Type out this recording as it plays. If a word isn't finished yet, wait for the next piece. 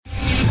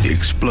The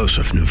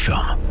explosive new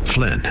film,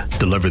 Flynn,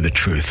 deliver the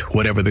truth,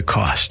 whatever the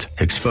cost,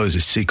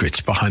 exposes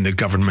secrets behind the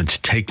government's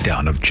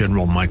takedown of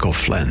General Michael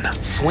Flynn.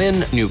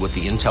 Flynn knew what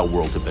the intel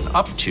world had been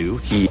up to.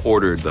 He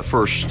ordered the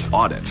first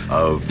audit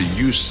of the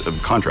use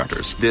of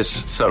contractors.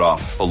 This set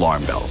off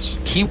alarm bells.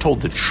 He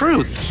told the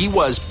truth. He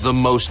was the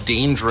most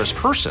dangerous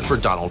person for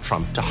Donald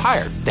Trump to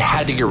hire. They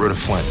had to get rid of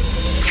Flynn.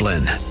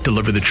 Flynn,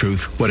 deliver the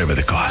truth, whatever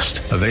the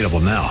cost. Available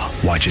now.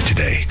 Watch it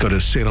today. Go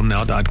to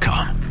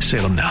salemnow.com.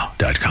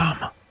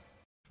 salemnow.com.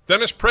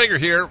 Dennis Prager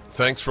here.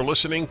 Thanks for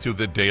listening to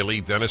the Daily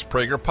Dennis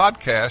Prager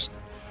Podcast.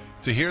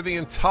 To hear the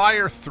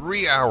entire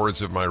 3 hours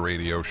of my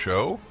radio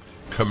show,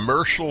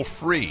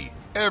 commercial-free,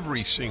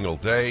 every single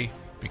day,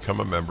 become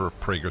a member of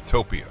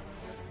Pragertopia.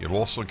 You'll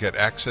also get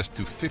access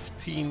to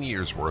 15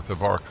 years' worth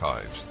of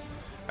archives,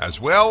 as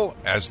well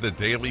as the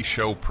daily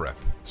show prep.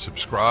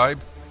 Subscribe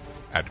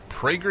at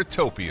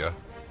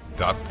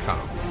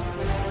pragertopia.com.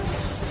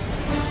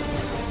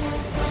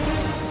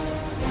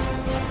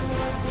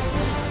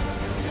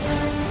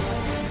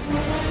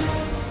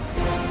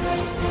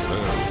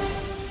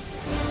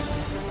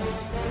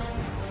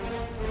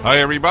 Hi,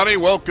 everybody.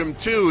 Welcome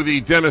to the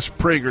Dennis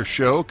Prager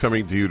Show,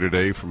 coming to you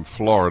today from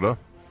Florida.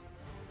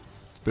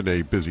 It's been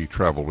a busy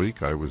travel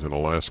week. I was in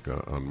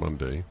Alaska on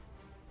Monday,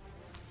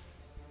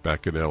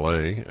 back in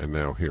L.A., and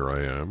now here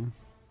I am,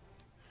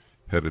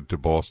 headed to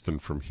Boston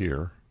from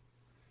here.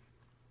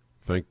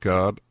 Thank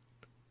God,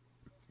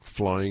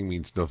 flying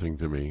means nothing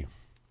to me.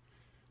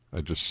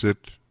 I just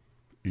sit,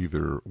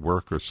 either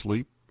work or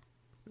sleep,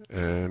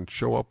 and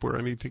show up where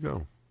I need to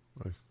go.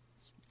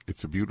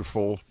 It's a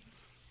beautiful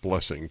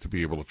blessing to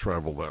be able to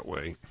travel that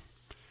way.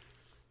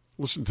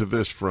 Listen to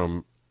this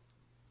from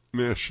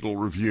National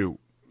Review.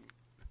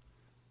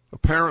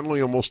 Apparently,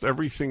 almost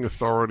everything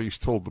authorities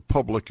told the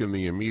public in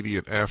the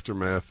immediate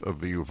aftermath of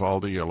the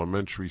Uvalde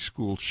Elementary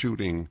School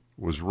shooting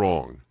was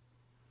wrong.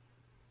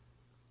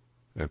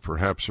 And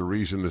perhaps a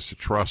reason this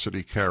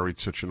atrocity carried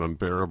such an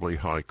unbearably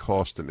high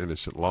cost in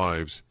innocent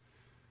lives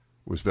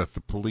was that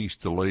the police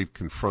delayed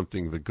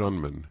confronting the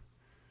gunman,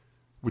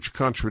 which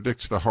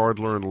contradicts the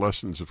hard-learned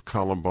lessons of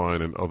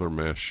Columbine and other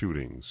mass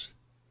shootings.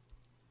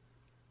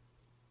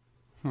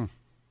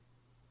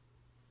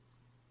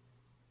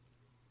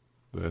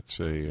 That's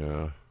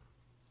a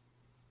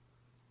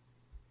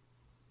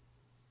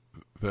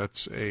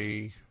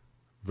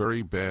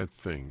very bad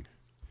thing.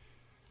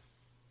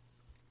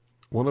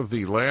 One of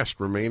the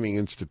last remaining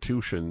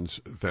institutions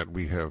that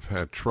we have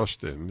had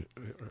trust in,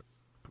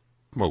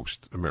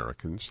 most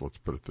Americans, let's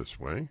put it this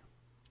way,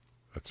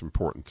 that's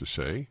important to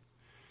say,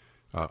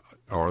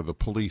 are the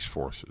police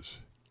forces.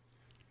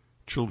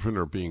 Children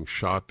are being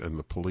shot and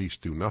the police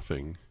do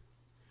nothing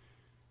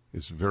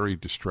is very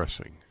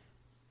distressing.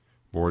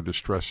 More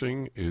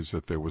distressing is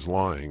that there was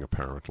lying,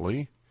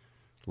 apparently,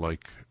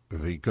 like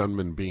the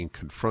gunman being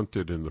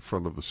confronted in the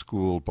front of the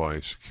school by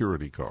a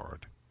security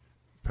guard.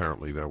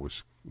 Apparently that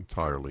was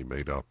entirely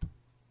made up.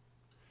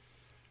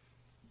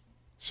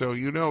 So,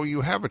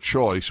 you have a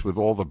choice with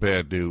all the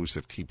bad news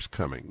that keeps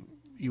coming.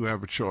 You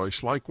have a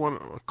choice. Like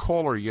a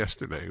caller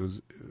yesterday,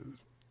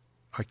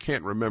 I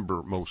can't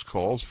remember most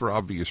calls for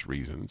obvious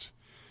reasons.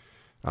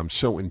 I'm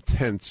so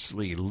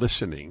intensely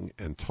listening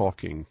and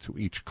talking to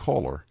each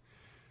caller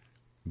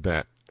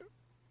that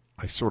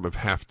I sort of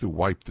have to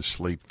wipe the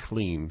slate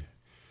clean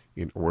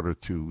in order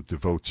to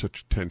devote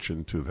such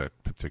attention to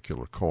that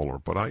particular caller.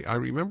 But I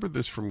remember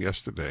this from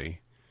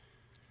yesterday.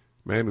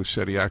 Man who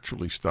said he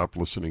actually stopped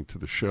listening to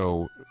the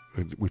show,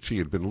 which he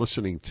had been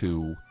listening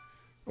to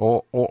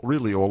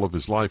really all of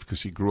his life,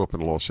 because he grew up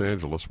in Los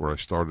Angeles, where I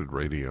started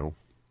radio.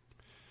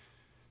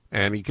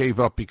 And he gave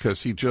up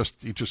because he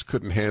just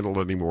couldn't handle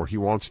it anymore. He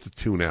wants to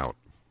tune out.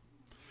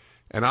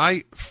 And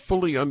I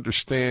fully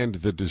understand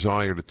the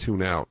desire to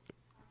tune out.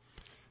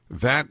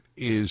 That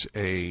is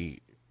a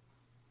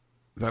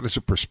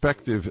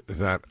perspective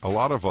that a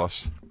lot of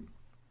us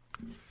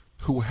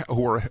who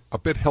are a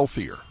bit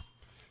healthier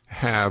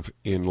have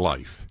in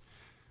life.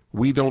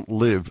 We don't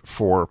live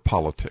for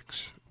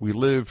politics. We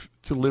live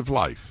to live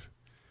life.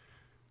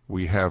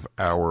 We have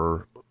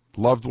our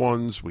loved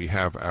ones, we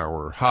have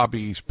our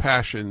hobbies,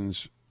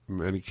 passions, in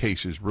many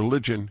cases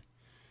religion,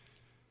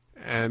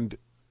 and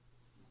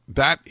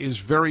that is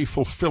very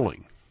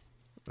fulfilling.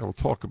 I will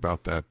talk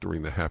about that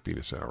during the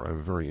Happiness Hour. I have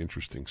a very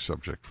interesting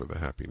subject for the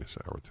Happiness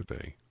Hour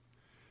today.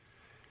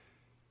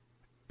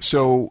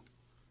 So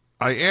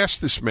I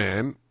asked this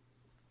man,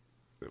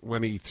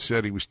 when he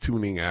said he was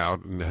tuning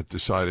out and had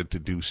decided to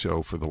do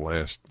so for the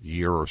last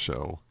year or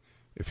so,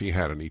 if he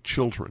had any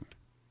children.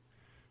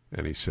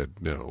 And he said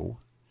no.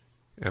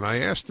 And I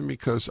asked him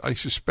because I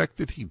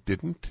suspected he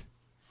didn't.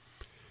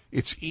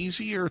 It's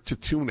easier to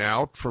tune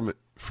out from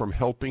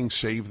helping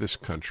save this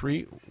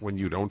country when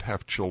you don't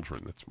have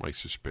children. That's my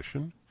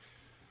suspicion.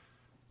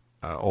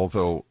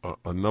 Although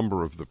a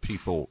number of the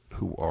people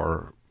who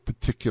are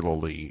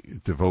particularly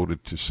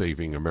devoted to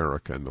saving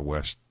America and the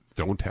West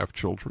don't have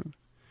children.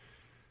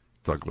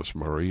 Douglas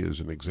Murray is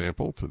an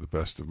example, to the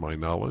best of my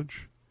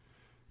knowledge,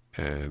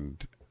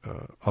 and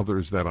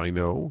others that I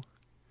know.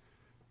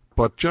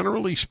 But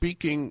generally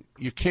speaking,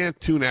 you can't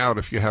tune out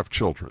if you have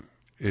children.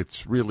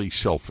 It's really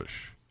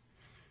selfish.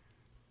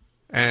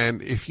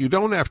 And if you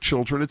don't have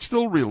children, it's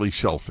still really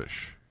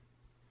selfish.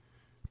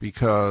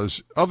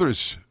 Because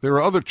there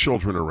are other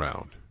children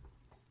around.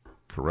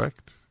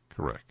 Correct?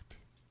 Correct.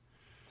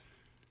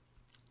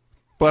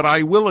 But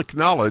I will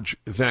acknowledge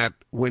that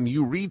when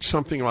you read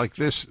something like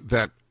this,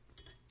 that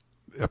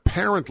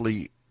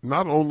apparently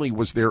not only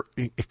was there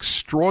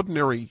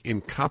extraordinary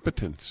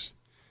incompetence,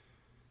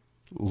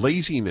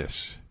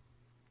 laziness,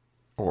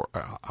 or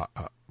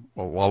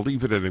well, I'll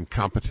leave it at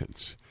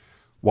incompetence,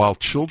 while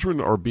children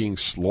are being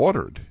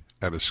slaughtered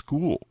at a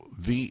school,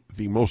 the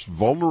most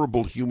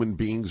vulnerable human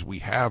beings we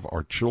have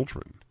are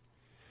children.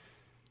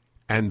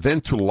 And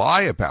then to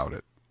lie about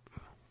it,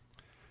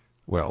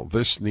 well,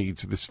 this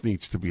needs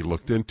to be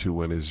looked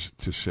into and is,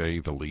 to say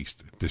the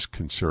least,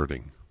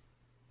 disconcerting.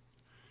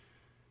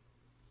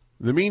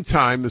 In the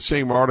meantime, the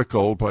same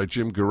article by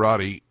Jim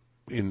Garotti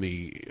in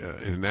the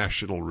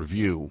National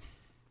Review,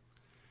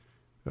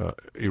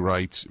 he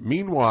writes,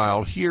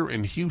 meanwhile, here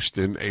in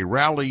Houston, a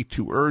rally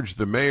to urge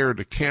the mayor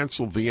to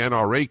cancel the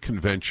NRA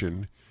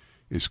convention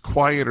is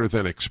quieter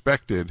than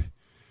expected,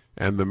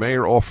 and the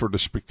mayor offered a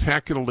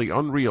spectacularly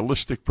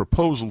unrealistic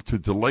proposal to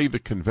delay the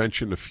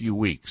convention a few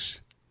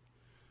weeks.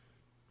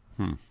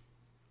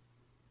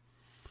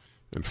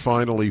 And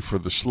finally, for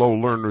the slow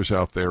learners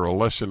out there, a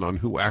lesson on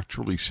who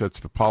actually sets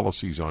the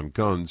policies on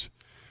guns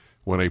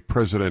when a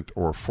president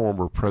or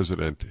former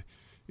president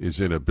is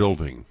in a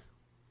building.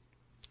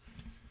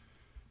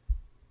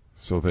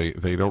 So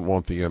they don't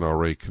want the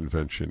NRA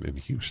convention in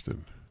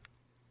Houston.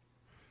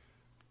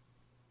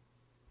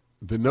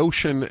 The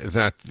notion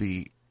that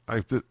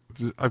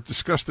I've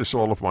discussed this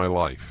all of my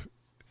life.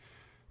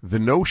 The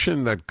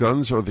notion that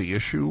guns are the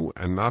issue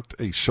and not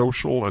a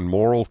social and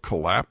moral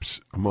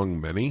collapse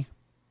among many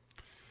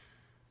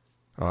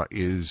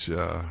is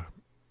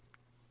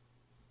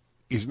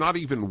not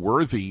even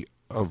worthy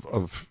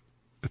of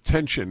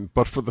attention,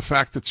 but for the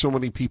fact that so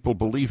many people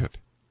believe it.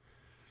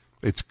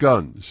 It's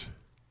guns.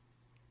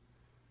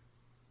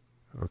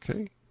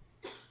 Okay?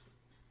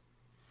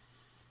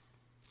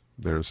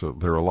 There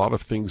are a lot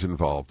of things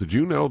involved. Did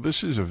you know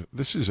this is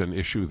an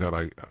issue that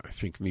I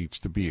think needs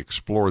to be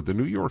explored? The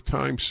New York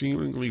Times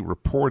seemingly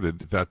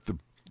reported that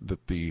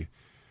the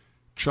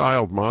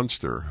child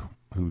monster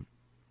who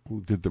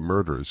committed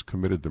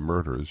the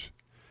murders,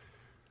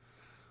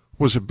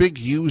 was a big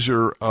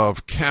user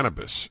of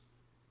cannabis,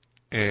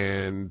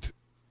 and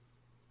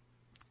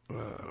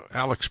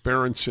Alex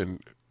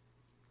Berenson,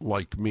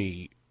 like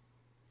me,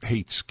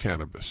 hates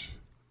cannabis,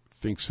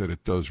 thinks that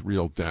it does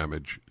real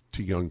damage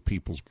to young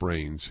people's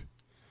brains.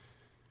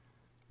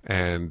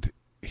 And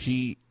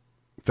he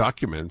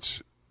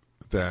documents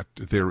that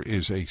there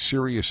is a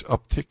serious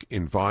uptick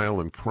in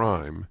violent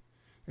crime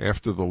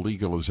after the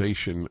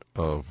legalization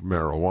of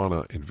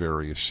marijuana in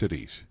various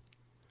cities.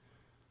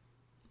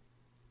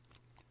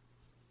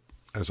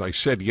 As I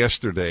said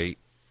yesterday,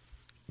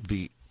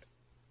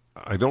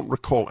 I don't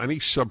recall any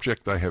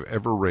subject I have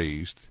ever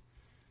raised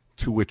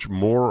to which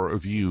more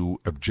of you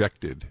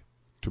objected,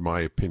 to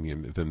my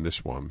opinion, than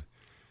this one.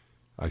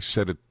 I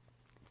said it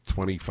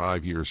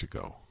 25 years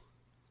ago.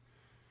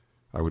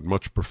 I would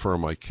much prefer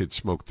my kids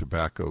smoke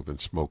tobacco than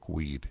smoke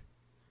weed.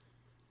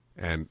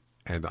 And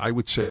I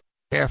would say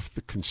half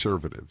the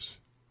conservatives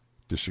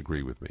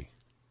disagree with me.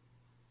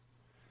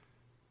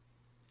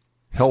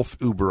 Health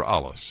über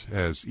alles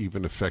has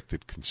even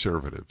affected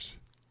conservatives.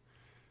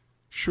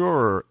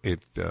 Sure,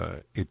 it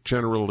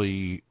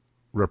generally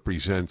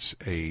represents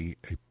a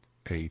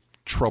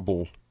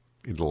trouble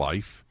in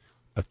life,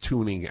 a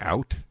tuning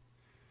out.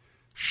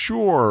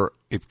 Sure,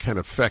 it can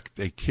affect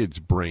a kid's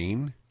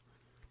brain,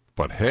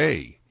 but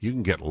hey, you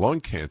can get lung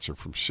cancer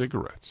from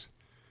cigarettes.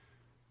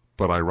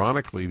 But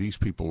ironically, these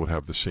people would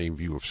have the same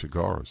view of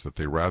cigars, that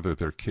they rather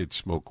their kids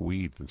smoke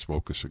weed than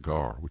smoke a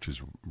cigar, which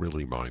is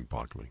really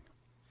mind-boggling.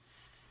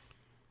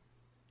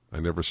 I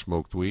never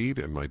smoked weed,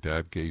 and my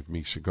dad gave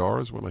me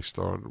cigars when I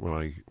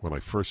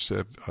first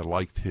said I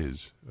liked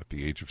his at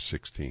the age of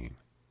 16.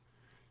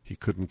 He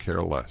couldn't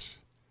care less.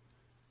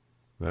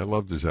 And I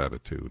loved his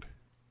attitude.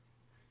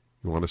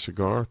 You want a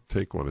cigar?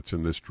 Take one. It's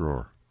in this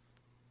drawer.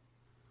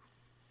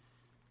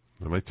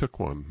 And I took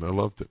one, and I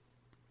loved it.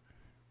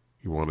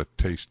 You want to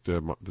taste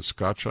the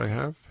scotch I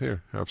have?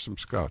 Here, have some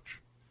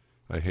scotch.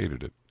 I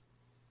hated it.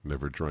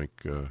 Never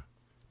drank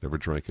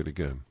it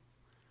again.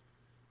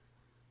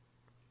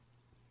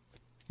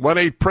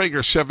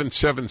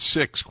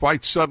 1-8-PRAGER-776.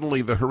 Quite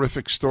suddenly, the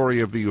horrific story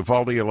of the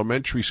Uvalde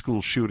Elementary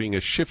School shooting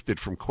has shifted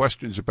from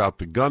questions about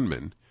the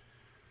gunman,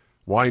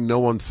 why no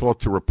one thought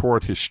to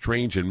report his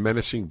strange and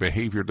menacing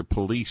behavior to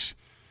police,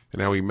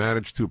 and how he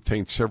managed to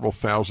obtain several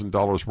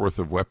 $1,000s worth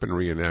of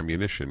weaponry and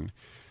ammunition,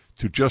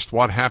 to just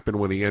what happened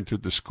when he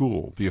entered the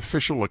school. The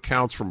official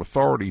accounts from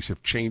authorities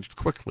have changed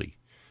quickly.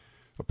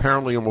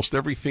 Apparently, almost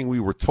everything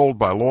we were told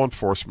by law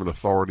enforcement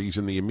authorities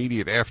in the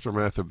immediate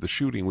aftermath of the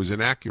shooting was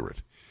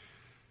inaccurate.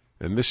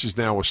 And this is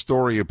now a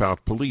story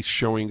about police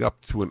showing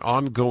up to an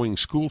ongoing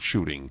school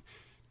shooting,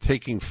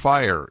 taking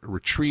fire,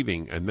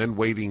 retreating, and then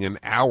waiting an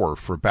hour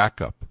for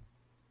backup.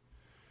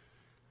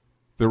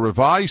 The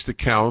revised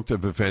account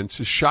of events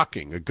is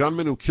shocking. A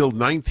gunman who killed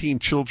 19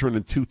 children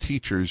and 2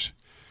 teachers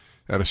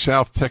at a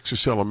South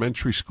Texas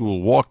elementary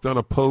school walked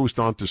unopposed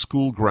onto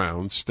school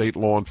grounds, state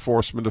law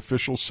enforcement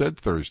officials said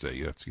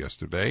Thursday, that's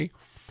yesterday.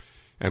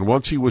 And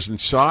once he was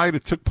inside,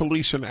 it took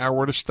police an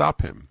hour to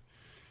stop him.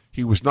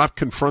 He was not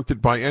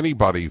confronted by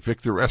anybody.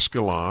 Victor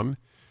Escalon,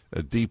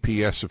 a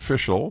DPS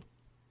official.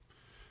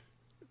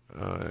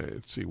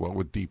 Let's see, what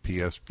would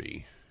DPS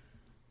be?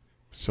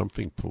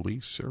 Something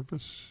police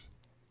service?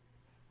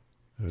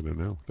 I don't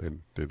know.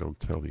 They don't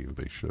tell you.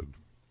 They should.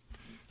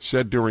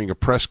 Said during a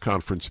press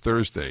conference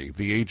Thursday,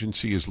 the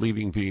agency is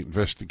leading the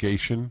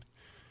investigation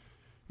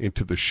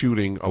into the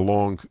shooting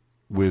along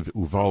with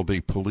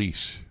Uvalde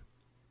police.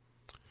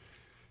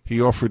 He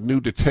offered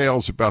new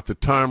details about the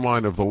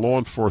timeline of the law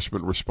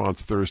enforcement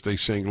response Thursday,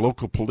 saying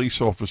local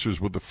police officers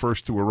were the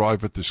first to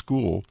arrive at the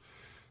school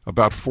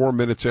about 4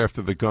 minutes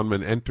after the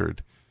gunman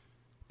entered,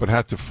 but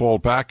had to fall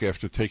back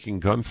after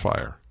taking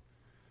gunfire.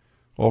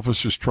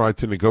 Officers tried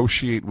to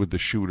negotiate with the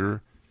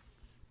shooter,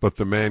 but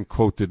the man,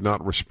 quote, did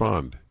not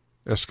respond.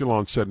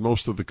 Escalon said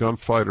most of the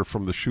gunfire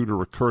from the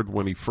shooter occurred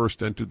when he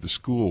first entered the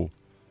school.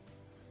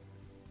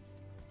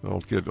 I'll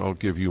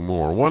give you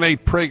more.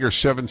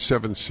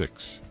 1-8-PRAGER-776.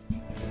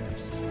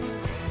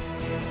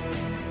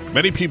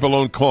 Many people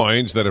own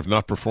coins that have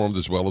not performed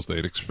as well as they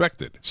had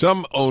expected.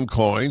 Some own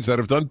coins that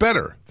have done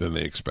better than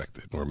they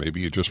expected. Or maybe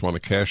you just want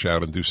to cash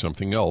out and do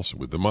something else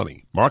with the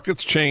money.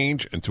 Markets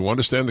change, and to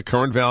understand the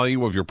current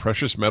value of your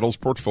precious metals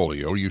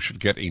portfolio, you should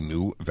get a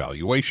new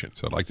valuation.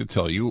 So I'd like to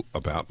tell you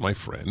about my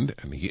friend,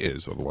 and he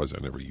is, otherwise I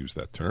never use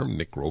that term,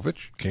 Nick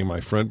Grovich. Became my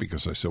friend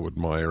because I so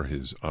admire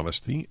his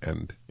honesty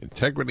and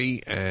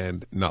integrity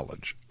and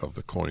knowledge of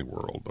the coin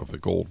world, of the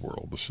gold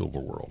world, the silver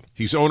world.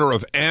 He's owner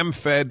of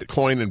AmFed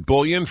Coin and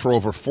Bullion. For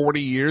over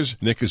 40 years,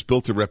 Nick has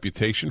built a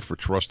reputation for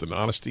trust and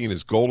honesty, and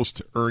his goal is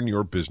to earn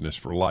your business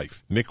for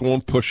life. Nick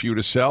won't push you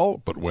to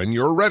sell, but when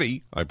you're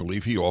ready, I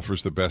believe he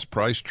offers the best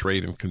price,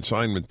 trade, and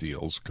consignment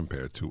deals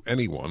compared to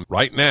anyone.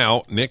 Right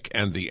now, Nick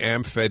and the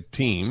AmFed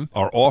team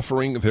are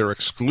offering their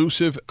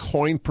exclusive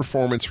coin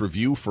performance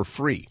review for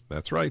free.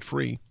 That's right,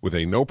 free. With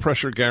a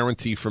no-pressure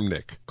guarantee from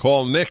Nick.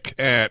 Call Nick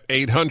at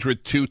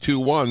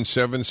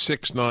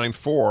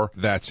 800-221-7694.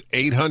 That's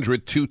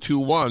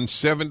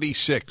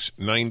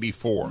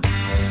 800-221-7694.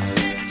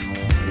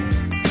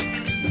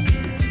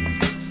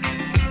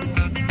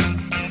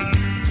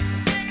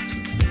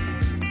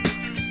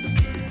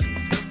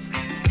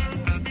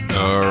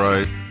 All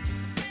right.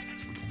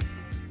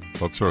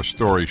 What's our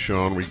story,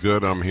 Sean? We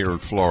good? I'm here in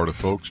Florida,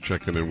 folks,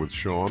 checking in with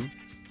Sean.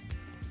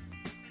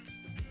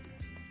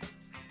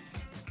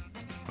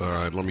 All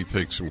right, let me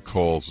take some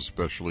calls,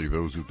 especially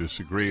those who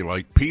disagree,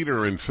 like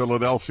Peter in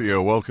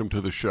Philadelphia. Welcome to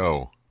the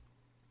show.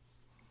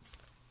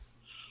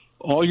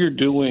 All you're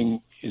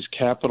doing is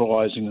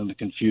capitalizing on the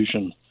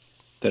confusion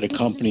that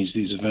accompanies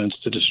these events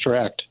to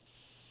distract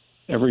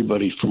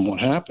everybody from what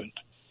happened.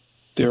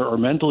 There are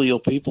mentally ill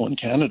people in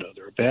Canada.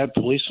 There are bad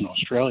police in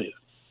Australia,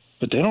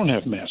 but they don't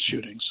have mass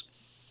shootings.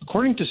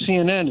 According to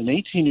CNN, an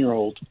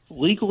 18-year-old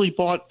legally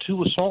bought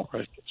 2 assault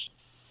rifles.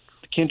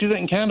 They can't do that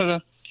in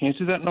Canada. Can't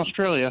do that in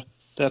Australia.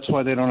 That's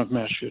why they don't have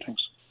mass shootings.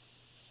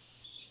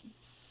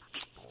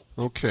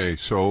 Okay,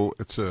 so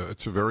it's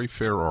a very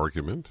fair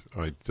argument.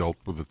 I dealt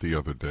with it the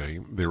other day.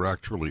 There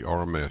actually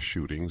are mass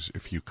shootings.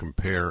 If you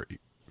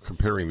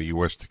comparing the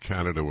U.S. to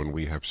Canada, when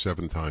we have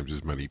 7 times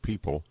as many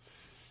people,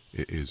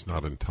 it is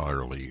not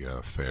entirely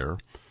fair.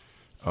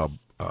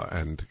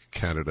 And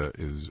Canada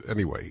is,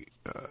 anyway,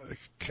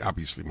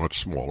 obviously much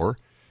smaller.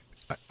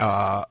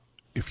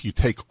 If you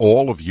take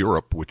all of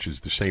Europe, which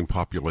is the same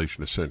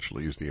population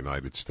essentially as the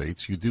United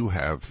States, you do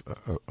have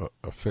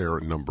a fair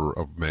number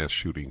of mass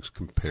shootings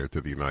compared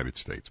to the United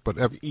States. But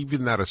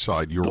even that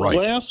aside, you're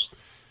right.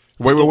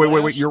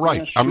 Wait. You're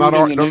right. I'm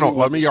not. No.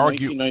 Let me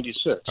argue.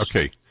 1996.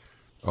 Okay.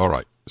 All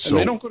right. So and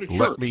they don't go to church.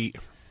 Let me.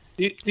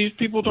 These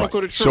people don't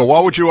go to church. So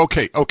what would you?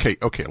 Okay.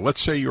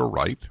 Let's say you're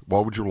right.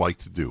 What would you like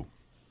to do?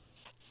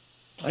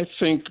 I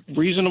think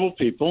reasonable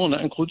people, and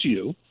that includes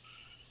you,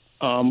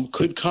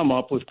 could come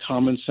up with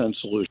common sense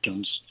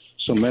solutions.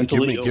 So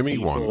mentally ill give me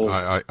people,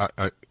 one.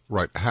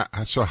 Right.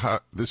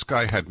 This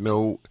guy had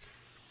no.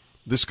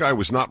 This guy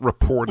was not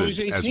reported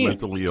as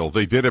mentally ill.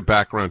 They did a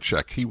background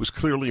check. He was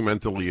clearly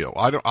mentally ill.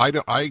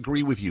 I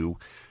agree with you,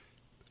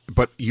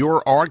 but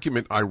your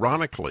argument,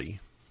 ironically,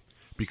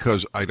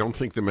 because I don't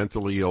think the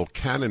mentally ill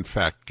can in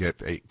fact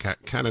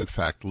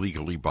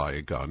legally buy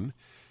a gun.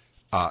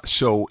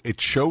 So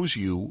it shows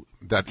you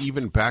that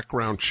even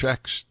background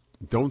checks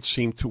don't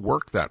seem to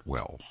work that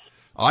well.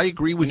 I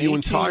agree with you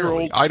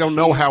entirely. I don't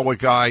know how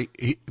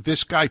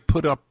this guy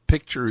put up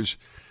pictures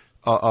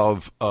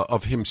of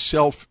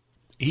himself.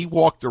 He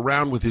walked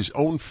around with his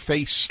own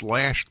face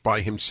slashed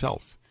by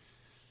himself.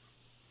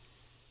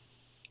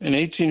 An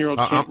 18-year-old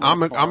can't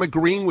I'm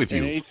agreeing with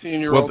you. An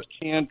 18-year-old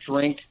can't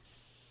drink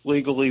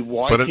legally.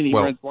 Why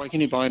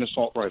can he buy an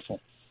assault rifle?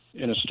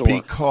 in a store.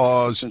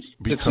 Because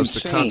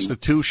the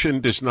Constitution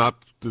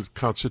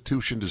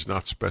does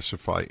not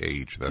specify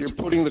age. That's You're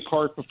putting the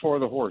cart before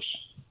the horse.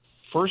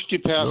 First, you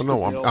pass.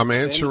 I'm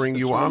answering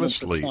you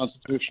honestly.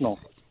 Constitutional.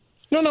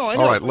 No, I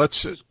know. All right,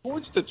 let's.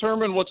 Courts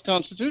determine what's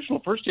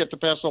constitutional. First, you have to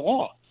pass a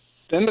law.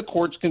 Then the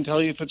courts can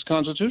tell you if it's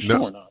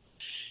constitutional or not.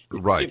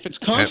 Right. If it's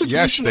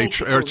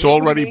constitutional, it's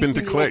already been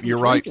declared. You're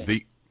right.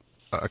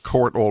 A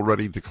court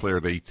already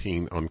declared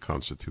 18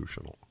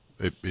 unconstitutional.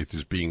 It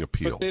is being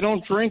appealed. But they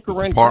don't drink or the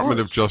rent Department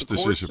cars. of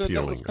Justice is appealing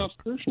appealing it.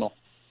 Constitutional.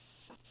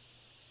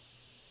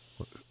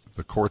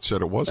 The court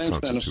said it was Thanks,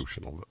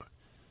 constitutional. Dennis.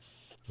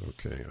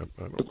 Okay.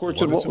 The court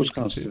said what was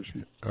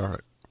constitutional. All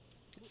right.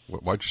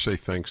 Why'd you say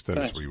thanks,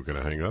 Dennis? Thanks. Were you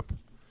going to hang up?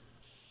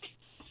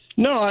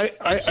 No,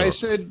 I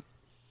said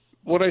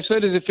what I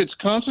said is if it's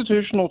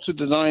constitutional to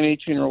deny an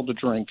 18-year-old to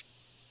drink,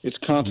 it's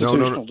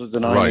constitutional to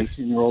deny an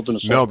 18-year-old an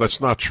assault. No, that's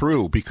not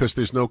true because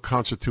there's no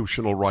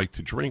constitutional right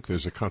to drink.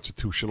 There's a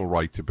constitutional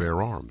right to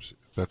bear arms.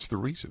 That's the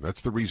reason.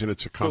 That's the reason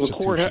it's a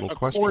constitutional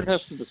question. A court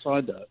has to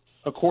decide that.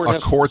 A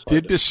court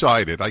did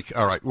decide it.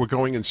 All right, we're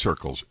going in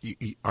circles.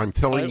 I'm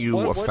telling you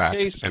a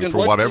fact, and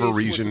for whatever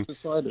reason.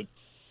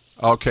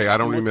 Okay, I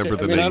don't remember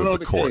the name of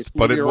the court,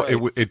 but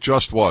it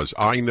just was.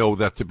 I know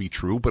that to be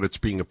true, but it's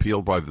being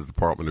appealed by the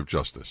Department of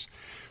Justice.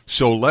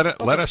 So let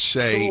us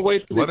say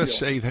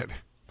that.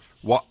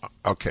 Well,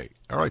 okay,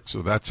 all right.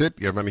 So that's it.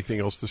 You have anything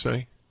else to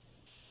say?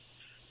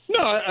 No,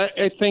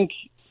 I think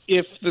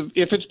if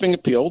it's being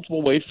appealed,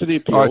 we'll wait for the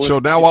appeal. All right. So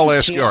now I'll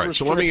ask you. All right.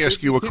 So let me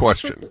ask you a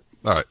question.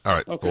 All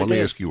right. Okay, let me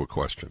ask you a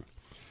question.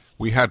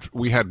 We had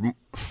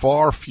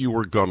far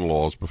fewer gun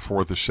laws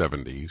before the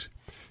 70s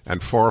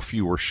and far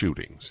fewer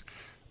shootings.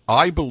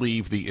 I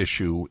believe the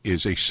issue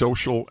is a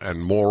social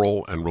and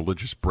moral and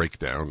religious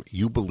breakdown.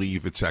 You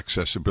believe it's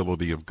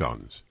accessibility of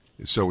guns.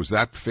 So is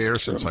that fair,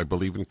 since I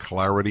believe in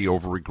clarity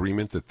over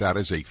agreement, that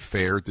is a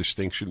fair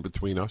distinction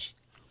between us?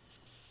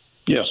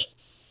 Yes.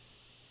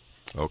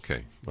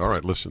 Okay. All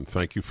right. Listen,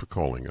 thank you for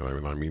calling.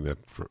 I mean that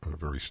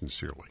very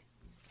sincerely.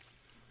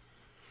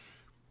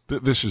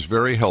 This is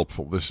very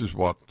helpful. This is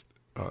what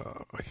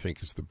I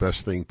think is the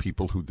best thing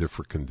people who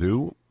differ can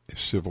do, is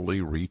civilly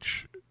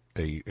reach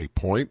a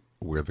point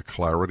where the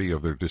clarity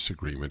of their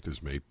disagreement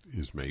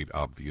is made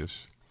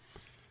obvious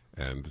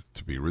and,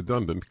 to be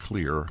redundant,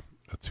 clear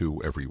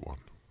to everyone.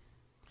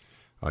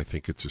 I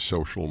think it's a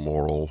social,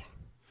 moral,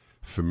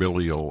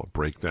 familial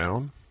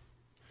breakdown.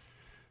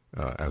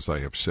 As I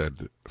have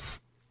said,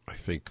 I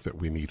think that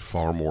we need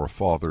far more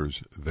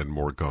fathers than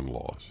more gun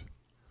laws.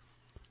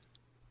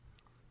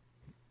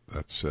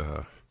 That's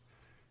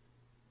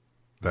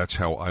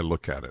how I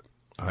look at it.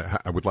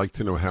 I would like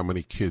to know how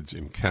many kids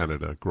in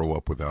Canada grow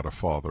up without a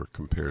father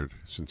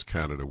since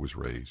Canada was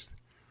raised.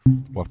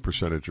 What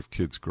percentage of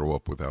kids grow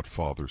up without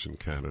fathers in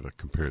Canada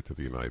compared to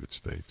the United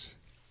States?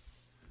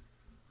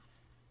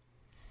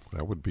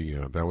 That would be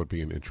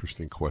an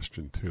interesting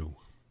question too.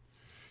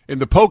 In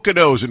the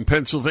Poconos in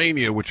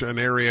Pennsylvania, which is an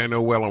area I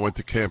know well, I went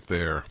to camp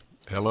there.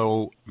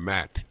 Hello,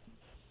 Matt.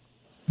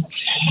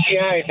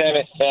 Yeah, hi,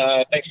 Dennis.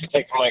 Thanks for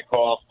taking my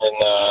call, and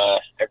I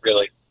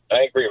agree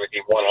with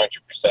you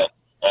 100%.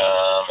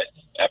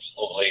 It's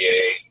absolutely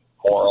a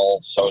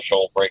moral,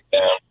 social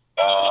breakdown.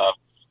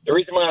 The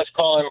reason why I was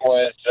calling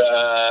was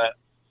the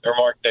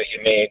remark that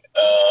you made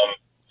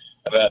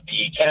about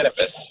the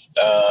cannabis.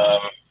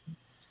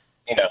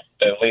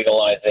 The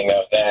legalizing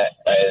of that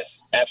is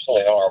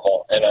absolutely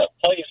horrible. And I'll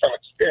tell you from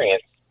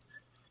experience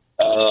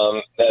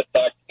that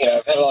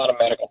I've had a lot of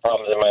medical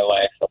problems in my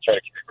life. I'll try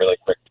to keep it really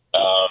quick.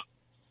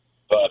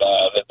 But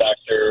the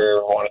doctor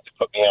wanted to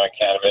put me on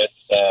cannabis,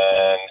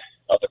 and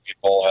other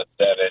people had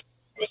said it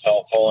was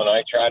helpful, and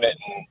I tried it,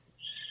 and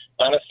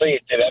honestly,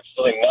 it did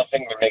absolutely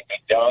nothing but make me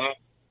dumb,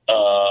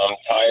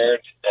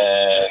 tired,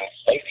 and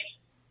lazy.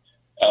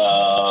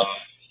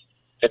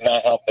 Did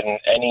not help in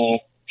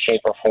any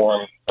shape or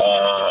form,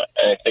 and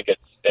I think it's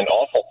an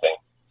awful thing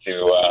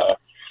to.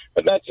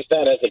 But not just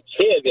that. As a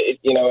kid, it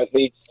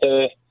leads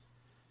to,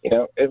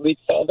 it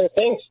leads to other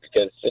things,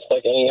 because just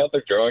like any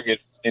other drug,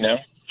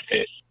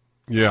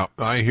 Yeah,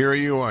 I hear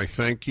you. I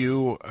thank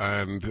you.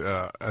 And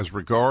as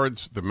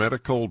regards the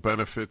medical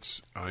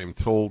benefits, I'm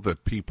told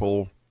that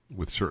people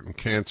with certain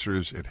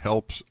cancers, it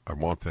helps. I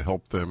want to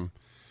help them.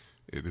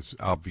 It is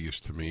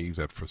obvious to me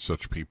that for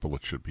such people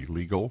it should be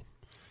legal.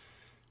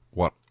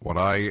 What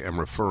I am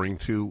referring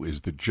to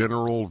is the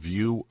general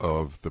view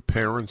of the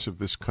parents of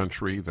this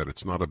country that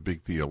it's not a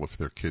big deal if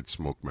their kids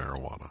smoke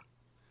marijuana.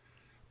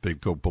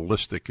 They'd go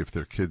ballistic if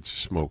their kids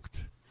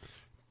smoked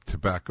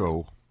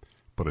tobacco,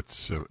 but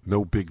it's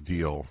no big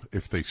deal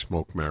if they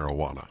smoke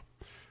marijuana.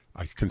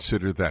 I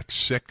consider that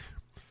sick.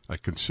 I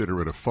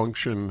consider it a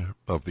function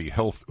of the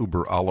health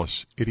über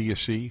alles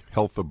idiocy,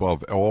 health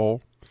above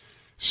all,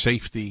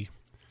 safety,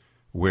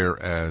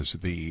 whereas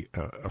the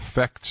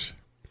effects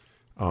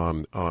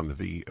on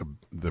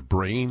the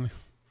brain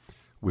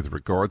with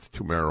regards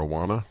to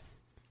marijuana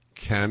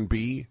can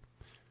be,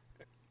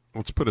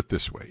 let's put it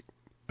this way,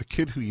 a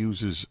kid who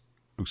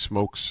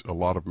smokes a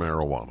lot of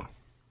marijuana,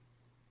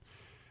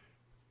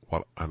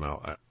 and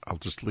I'll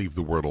just leave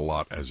the word a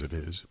lot as it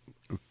is.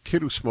 A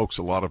kid who smokes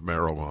a lot of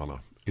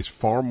marijuana is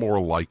far more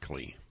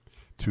likely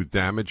to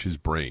damage his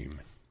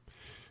brain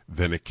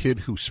than a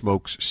kid who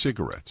smokes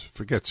cigarettes.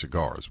 Forget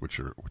cigars, which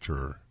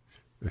are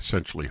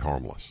essentially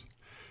harmless.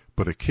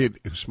 But a kid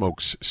who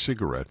smokes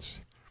cigarettes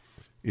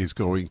is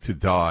going to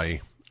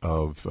die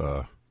of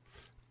a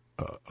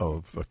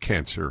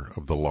cancer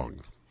of the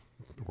lung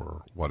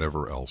or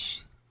whatever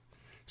else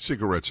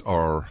cigarettes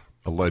are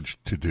alleged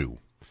to do.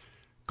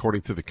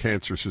 According to the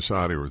Cancer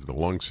Society or the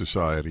Lung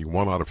Society,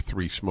 1 out of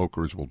 3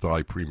 smokers will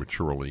die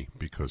prematurely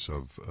because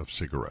of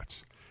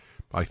cigarettes.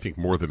 I think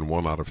more than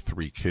 1 out of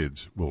 3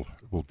 kids will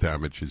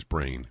damage his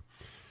brain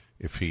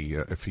if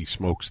he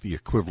smokes the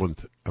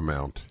equivalent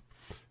amount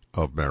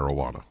of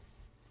marijuana.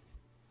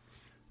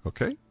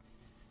 Okay?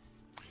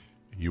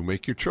 You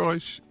make your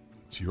choice.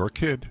 It's your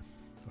kid.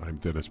 I'm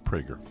Dennis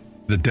Prager.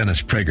 The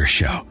Dennis Prager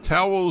Show.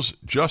 Towels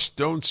just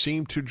don't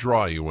seem to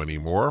dry you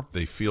anymore.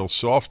 They feel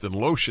soft and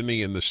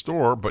lotiony in the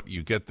store, but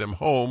you get them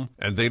home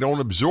and they don't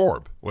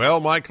absorb. Well,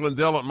 Mike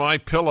Lindell at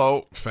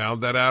MyPillow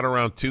found that out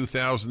around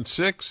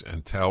 2006,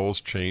 and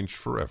towels changed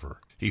forever.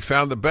 He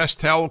found the best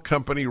towel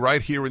company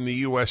right here in the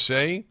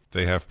USA.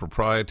 They have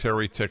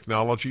proprietary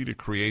technology to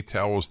create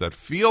towels that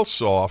feel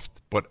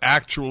soft but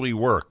actually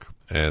work,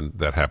 and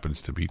that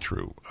happens to be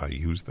true. I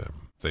use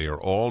them. They are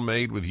all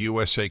made with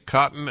USA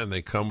cotton, and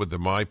they come with the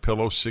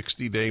MyPillow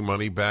 60-day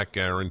money-back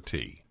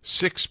guarantee.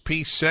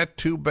 6-piece set,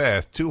 2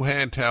 bath, 2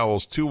 hand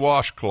towels, 2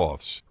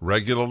 washcloths.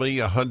 Regularly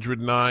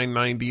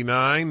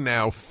 $109.99,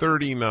 now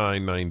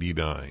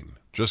 $39.99.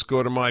 Just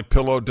go to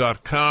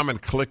MyPillow.com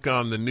and click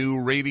on the new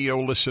radio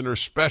listener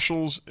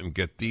specials and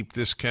get deep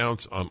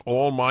discounts on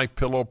all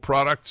MyPillow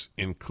products,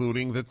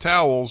 including the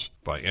towels,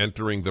 by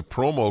entering the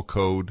promo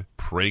code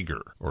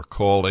Prager, or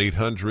call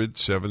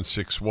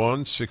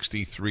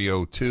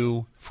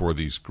 800-761-6302 for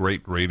these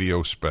great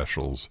radio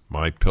specials.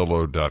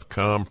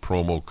 MyPillow.com,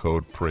 promo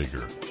code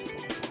Prager.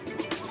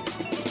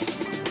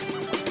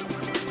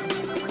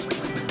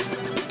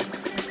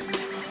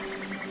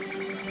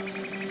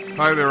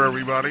 Hi there,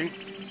 everybody.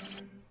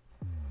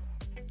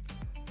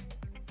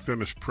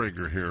 Dennis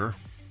Prager here.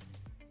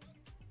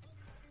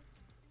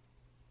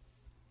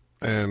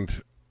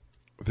 And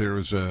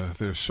there's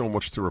so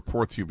much to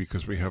report to you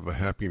because we have the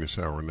Happiness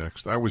Hour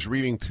next. I was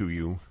reading to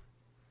you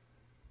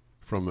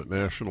from the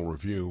National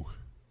Review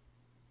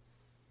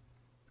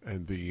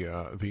and the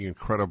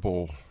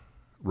incredible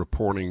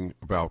reporting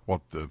about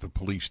what the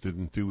police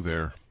didn't do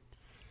there.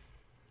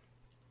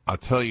 I'll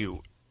tell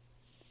you,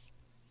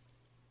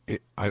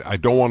 I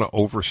don't want to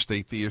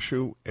overstate the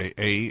issue.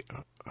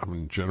 I'm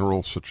in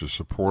general such a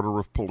supporter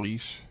of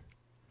police,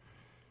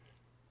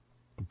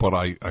 but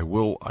I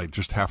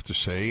just have to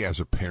say as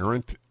a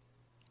parent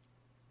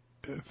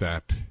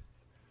that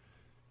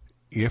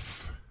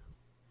if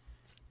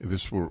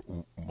this were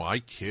my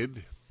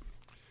kid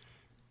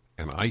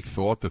and I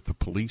thought that the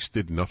police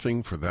did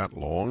nothing for that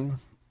long,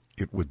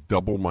 it would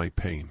double my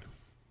pain.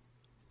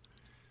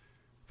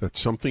 That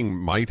something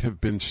might have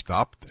been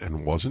stopped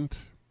and wasn't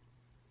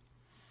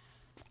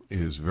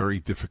is very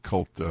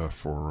difficult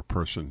for a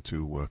person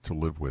to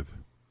live with.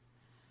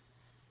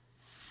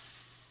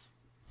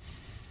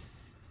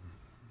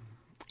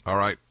 All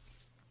right,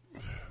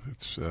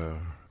 it's the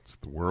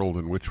world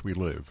in which we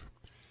live.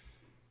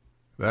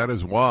 That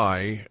is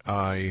why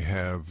I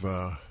have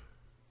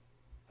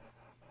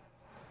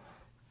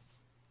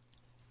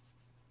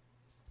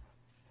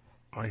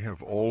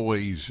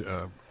always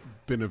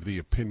been of the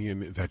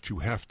opinion that you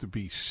have to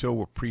be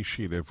so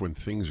appreciative when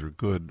things are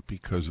good,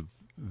 because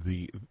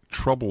the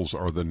troubles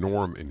are the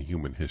norm in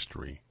human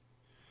history.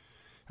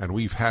 And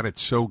we've had it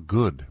so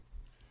good.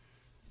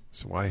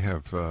 So I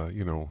have,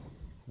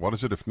 what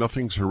is it? If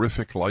nothing's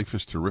horrific, life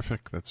is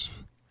terrific. It's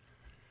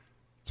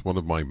one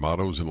of my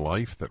mottos in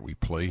life that we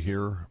play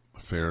here a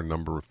fair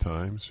number of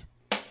times.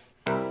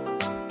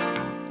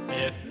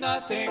 If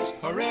nothing's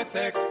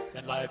horrific,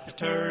 then life is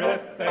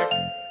terrific.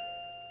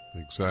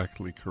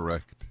 Exactly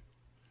correct.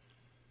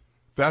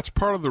 That's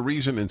part of the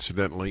reason,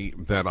 incidentally,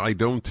 that I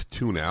don't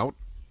tune out.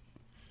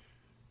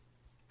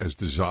 As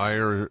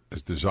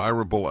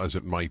desirable as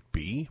it might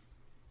be,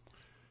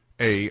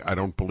 I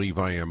don't believe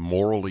I am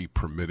morally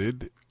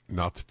permitted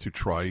not to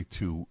try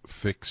to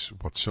fix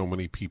what so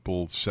many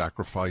people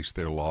sacrifice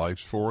their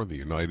lives for, the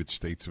United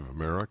States of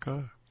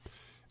America,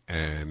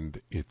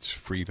 and its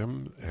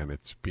freedom, and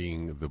its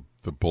being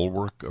the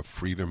bulwark of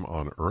freedom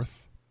on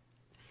earth.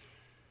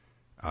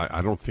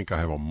 I don't think I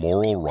have a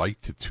moral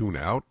right to tune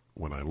out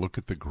when I look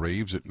at the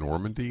graves at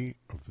Normandy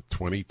of the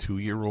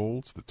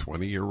 22-year-olds, the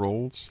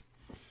 20-year-olds,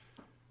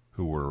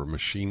 who were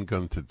machine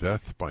gunned to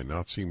death by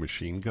Nazi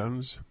machine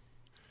guns,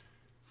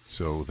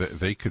 so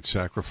that they could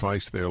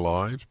sacrifice their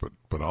lives.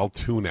 But I'll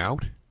tune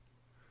out.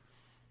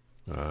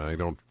 I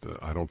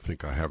don't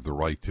think I have the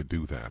right to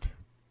do that.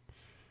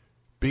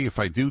 B, if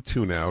I do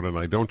tune out and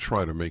I don't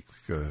try to make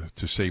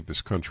to save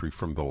this country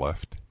from the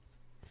left,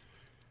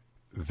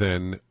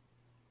 then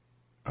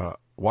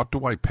what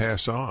do I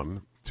pass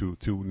on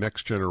to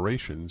next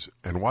generations,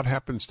 and what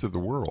happens to the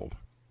world?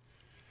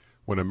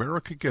 When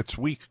America gets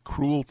weak,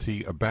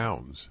 cruelty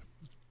abounds.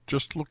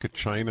 Just look at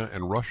China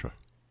and Russia.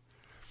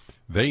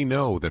 They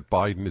know that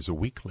Biden is a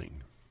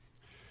weakling.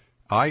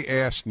 I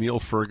asked Neil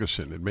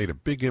Ferguson. It made a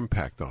big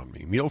impact on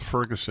me. Neil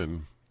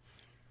Ferguson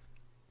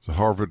is a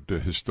Harvard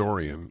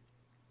historian.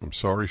 I'm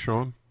sorry,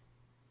 Sean?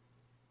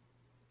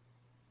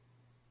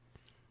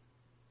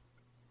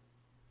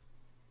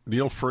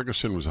 Neil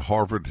Ferguson was a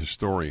Harvard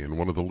historian,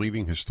 one of the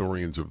leading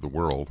historians of the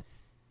world.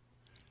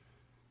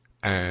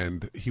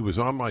 And he was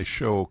on my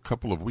show a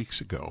couple of weeks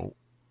ago,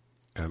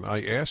 and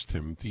I asked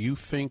him, do you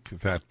think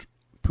that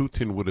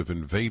Putin would have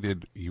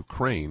invaded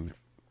Ukraine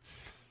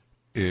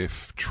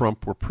if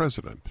Trump were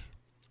president?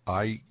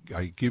 I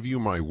give you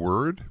my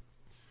word,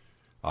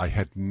 I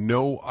had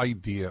no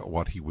idea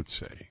what he would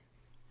say.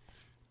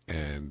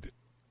 And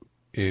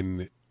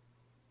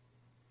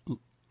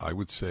I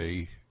would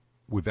say,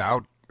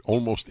 without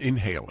almost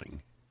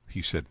inhaling,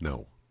 he said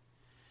no.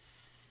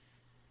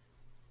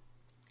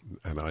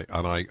 And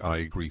I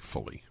agree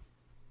fully.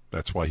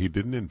 That's why he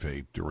didn't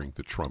invade during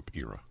the Trump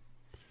era.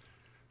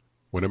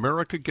 When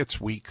America gets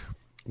weak,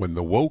 when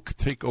the woke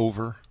take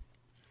over,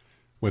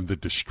 when the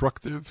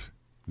destructive,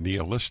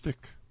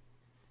 nihilistic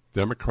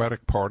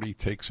Democratic Party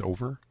takes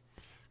over,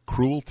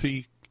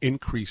 cruelty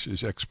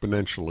increases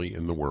exponentially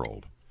in the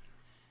world.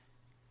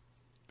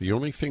 The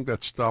only thing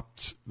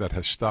that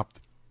has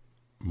stopped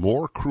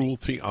more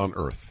cruelty on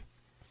earth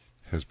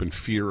has been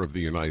fear of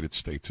the United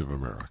States of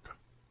America.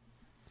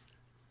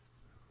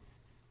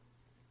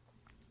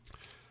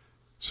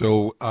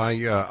 So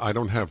I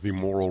don't have the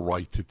moral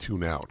right to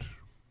tune out.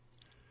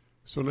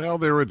 So now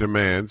there are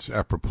demands,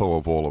 apropos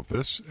of all of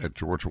this, at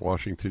George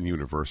Washington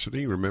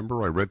University.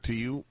 Remember, I read to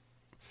you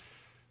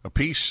a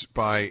piece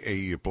by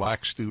a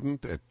black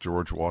student at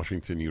George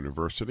Washington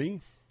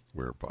University,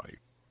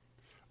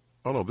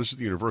 this is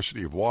the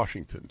University of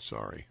Washington,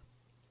 sorry.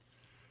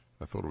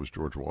 I thought it was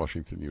George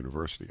Washington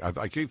University.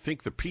 I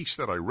think the piece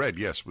that I read,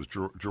 yes, was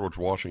George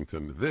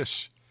Washington.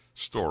 This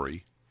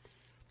story,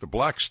 the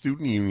Black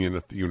Student Union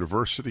at the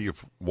University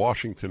of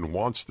Washington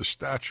wants the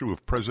statue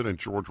of President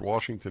George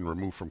Washington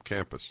removed from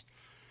campus.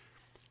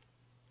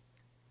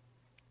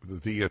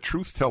 The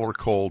truth teller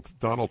called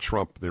Donald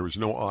Trump, there is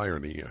no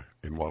irony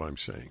in what I'm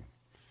saying.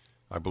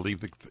 I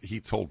believe that he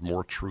told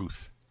more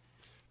truth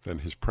than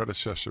his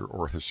predecessor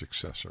or his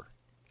successor.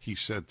 He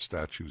said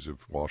statues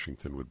of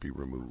Washington would be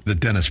removed. The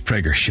Dennis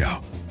Prager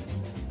Show.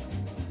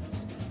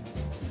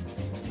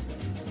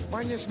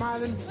 When you're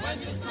smiling, when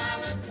you're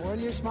smiling, when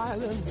you're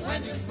smiling,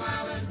 when you're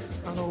smiling,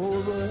 and the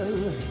whole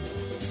world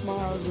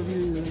smiles with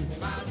you.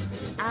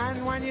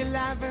 And when you're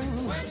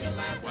laughing,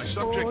 my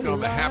subject on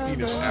the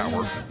Happiness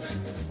Hour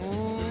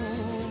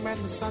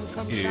when the sun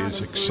comes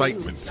is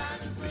excitement.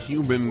 The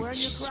human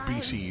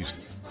species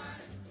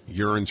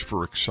yearns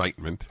for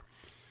excitement.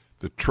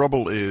 The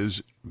trouble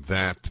is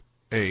that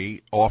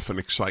often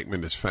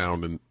excitement is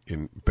found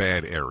in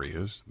bad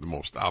areas. The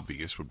most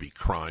obvious would be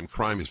crime.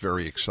 Crime is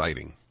very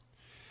exciting.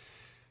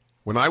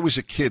 When I was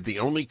a kid, the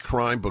only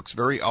crime books,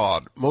 very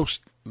odd,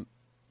 most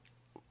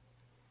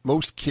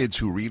kids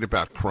who read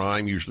about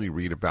crime usually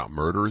read about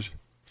murders,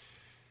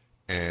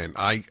 and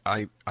I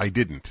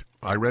didn't.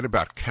 I read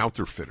about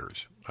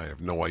counterfeiters. I have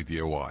no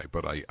idea why,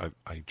 but I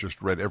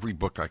just read every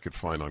book I could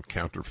find on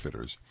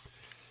counterfeiters.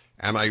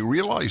 And I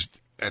realized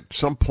at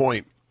some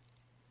point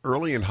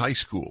early in high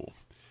school,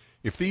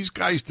 if these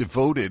guys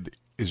devoted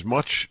as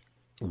much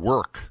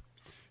work,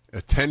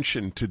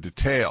 attention to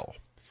detail,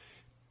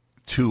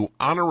 to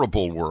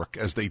honorable work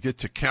as they did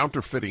to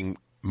counterfeiting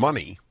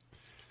money,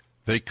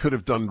 they could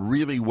have done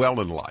really well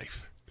in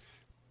life.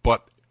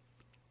 But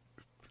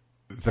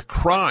the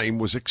crime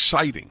was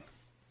exciting.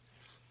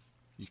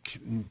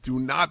 Do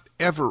not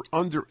ever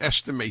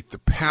underestimate the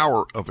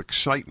power of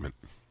excitement.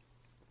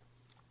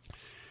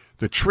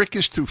 The trick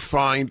is to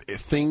find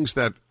things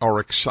that are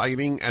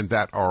exciting and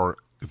that are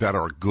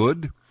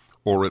good,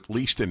 or at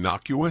least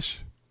innocuous.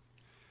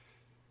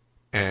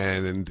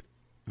 And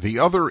the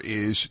other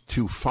is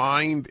to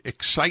find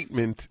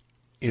excitement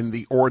in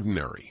the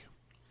ordinary.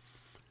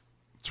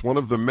 It's one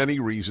of the many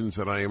reasons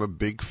that I am a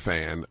big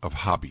fan of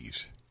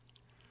hobbies.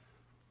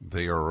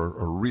 They are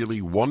a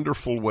really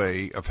wonderful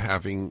way of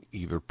having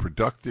either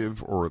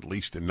productive or at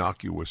least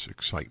innocuous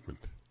excitement.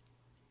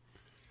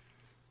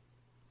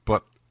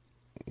 But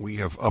we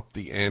have upped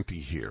the ante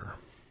here.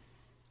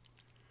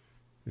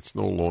 It's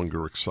no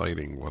longer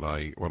exciting. What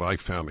I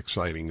found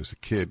exciting as a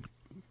kid,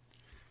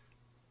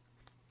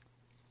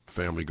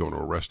 family going to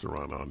a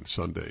restaurant on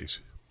Sundays.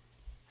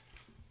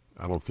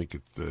 I don't think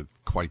it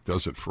quite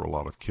does it for a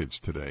lot of kids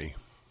today.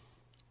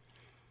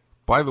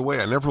 By the way,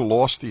 I never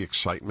lost the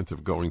excitement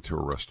of going to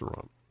a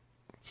restaurant.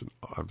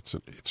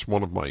 It's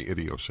one of my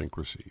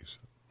idiosyncrasies.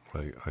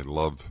 I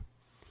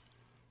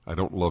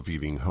don't love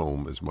eating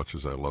home as much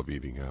as I love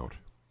eating out.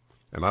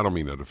 And I don't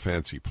mean at a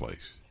fancy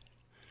place.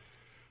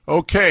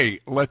 Okay,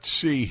 let's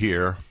see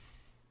here.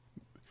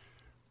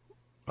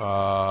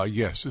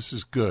 Yes, this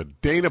is good.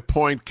 Dana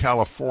Point,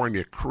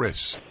 California,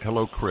 Chris.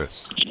 Hello,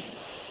 Chris.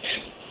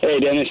 Hey,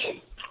 Dennis.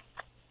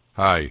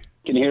 Hi.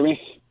 Can you hear me?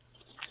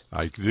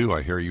 I do.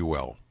 I hear you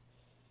well.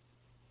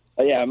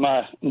 Yeah,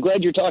 I'm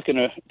glad you're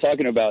talking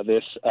about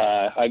this.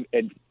 I've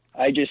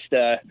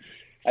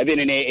been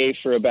in AA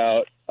for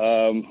about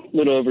a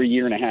little over a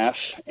year and a half,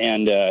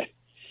 and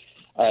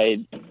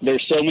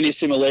there's so many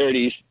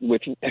similarities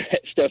with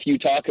stuff you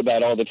talk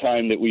about all the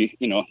time that we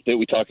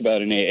talk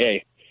about in AA.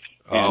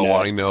 And,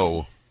 I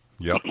know.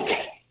 Yep.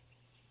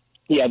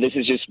 Yeah, this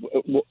is just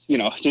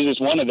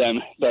one of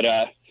them. But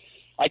I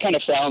kind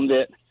of found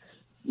that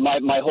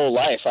my whole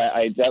life,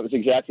 that was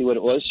exactly what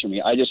it was for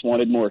me. I just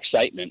wanted more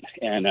excitement,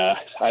 and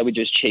I would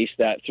just chase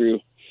that through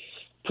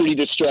pretty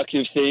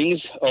destructive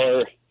things,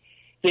 or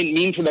didn't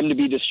mean for them to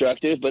be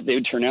destructive, but they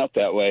would turn out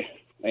that way.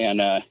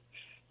 And I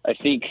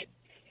think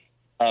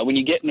when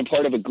you get in a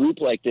part of a group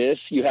like this,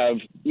 you have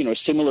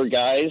similar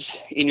guys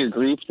in your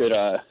group that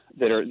are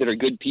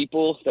good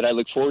people that I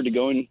look forward to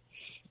going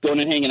and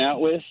hanging out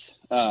with.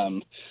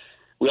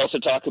 We also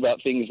talk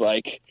about things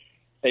like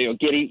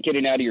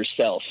getting out of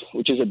yourself,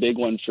 which is a big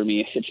one for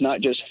me. It's not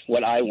just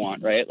what I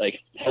want, right? Like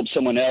help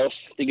someone else,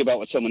 think about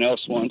what someone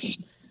else wants,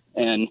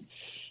 and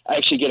I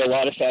actually get a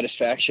lot of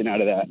satisfaction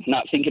out of that.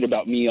 Not thinking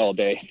about me all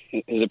day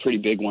is a pretty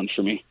big one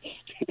for me.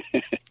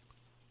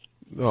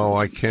 Oh,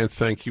 I can't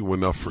thank you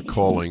enough for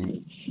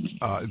calling.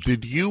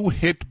 Did you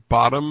hit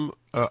bottom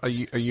a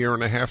year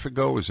and a half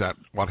ago? Is that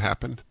what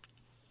happened?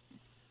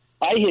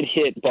 I had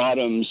hit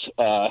bottoms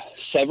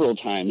several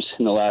times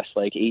in the last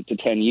 8 to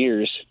 10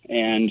 years,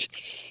 and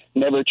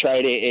never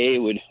tried AA,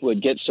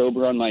 would get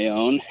sober on my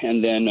own,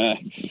 and then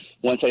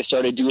once I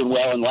started doing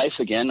well in life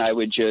again, I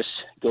would just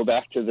go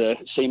back to the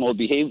same old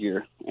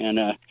behavior. And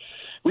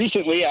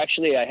recently,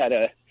 actually, I had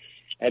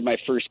my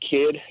first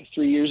kid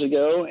 3 years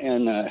ago,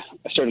 and I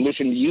started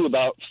listening to you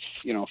about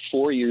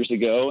 4 years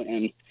ago,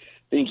 and I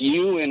think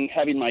you and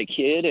having my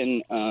kid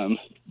and a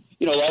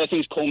lot of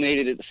things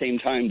culminated at the same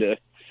time to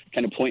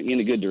kind of point me in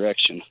a good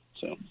direction.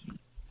 So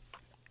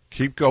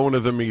keep going to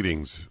the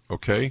meetings,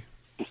 okay?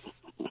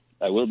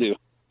 I will do.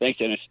 Thanks,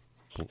 Dennis.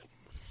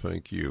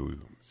 Thank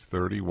you. He's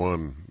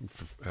 31,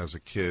 as a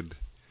kid.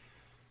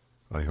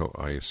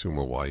 I assume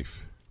a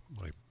wife.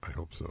 I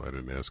hope so. I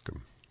didn't ask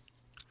him.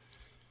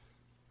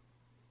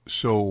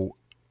 So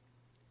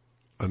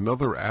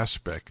another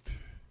aspect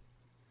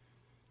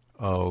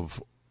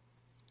of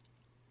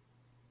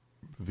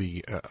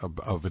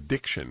of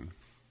addiction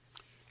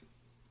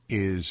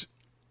is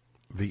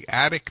the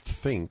addict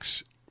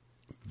thinks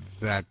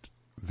that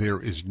there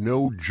is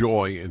no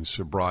joy in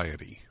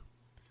sobriety.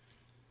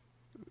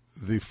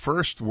 The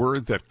first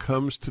word that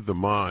comes to the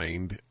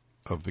mind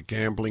of the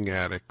gambling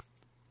addict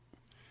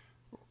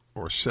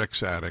or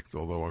sex addict,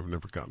 although I've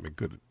never gotten a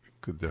good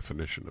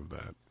definition of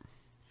that,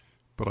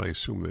 but I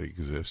assume they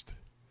exist,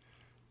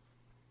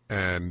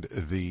 and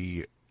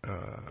the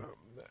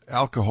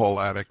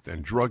alcohol addict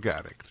and drug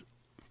addict,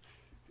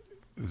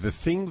 the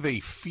thing they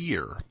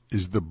fear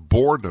is the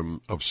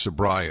boredom of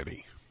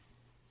sobriety.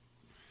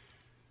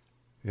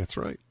 That's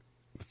right.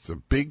 It's a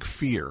big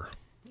fear.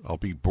 I'll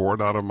be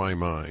bored out of my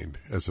mind,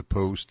 as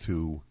opposed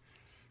to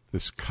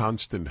this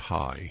constant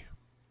high.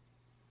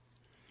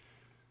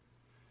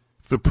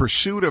 The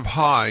pursuit of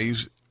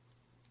highs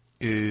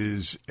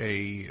is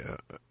a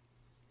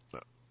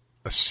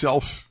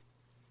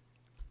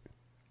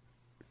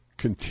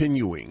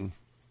self-continuing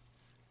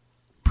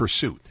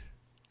pursuit.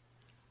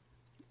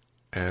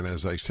 And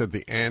as I said,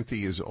 the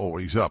ante is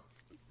always up.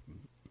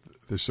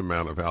 This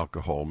amount of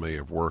alcohol may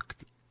have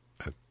worked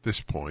at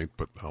this point,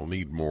 but I'll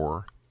need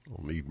more.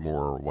 I'll need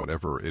more,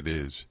 whatever it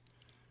is.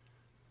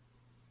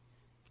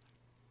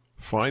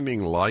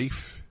 Finding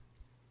life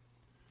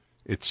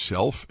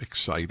itself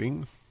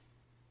exciting.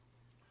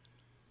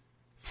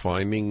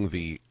 Finding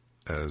the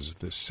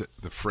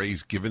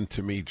phrase given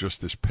to me just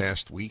this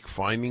past week,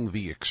 finding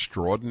the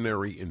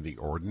extraordinary in the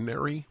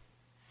ordinary.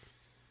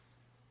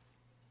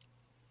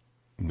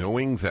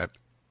 Knowing that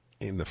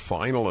in the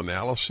final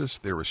analysis,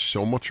 there is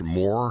so much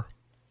more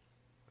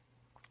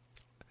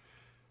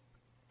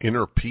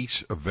inner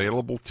peace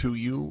available to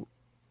you.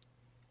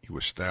 You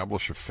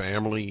establish a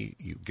family,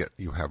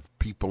 you have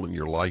people in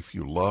your life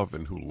you love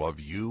and who love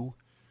you.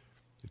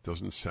 It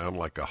doesn't sound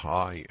like a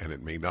high, and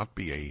it may not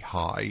be a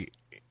high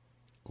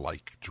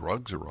like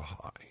drugs are a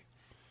high.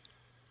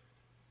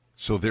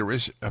 So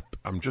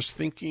I'm just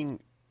thinking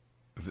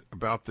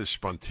about this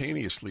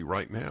spontaneously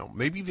right now.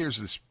 Maybe there's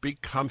this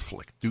big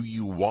conflict. Do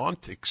you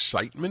want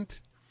excitement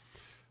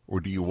or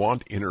do you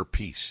want inner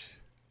peace?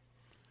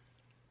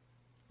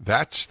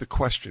 That's the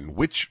question.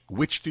 Which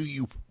do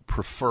you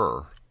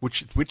prefer?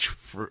 Which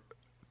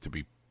to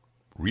be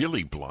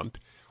really blunt,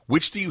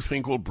 which do you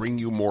think will bring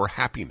you more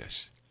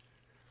happiness?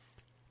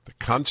 The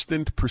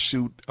constant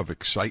pursuit of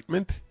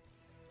excitement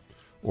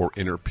or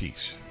inner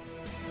peace?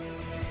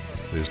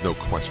 There's no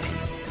question.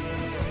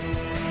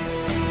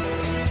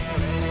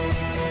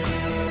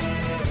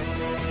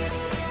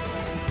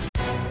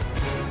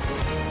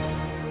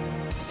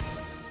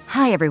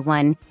 Hi,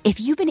 everyone. If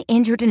you've been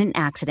injured in an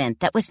accident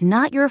that was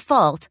not your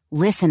fault,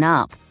 listen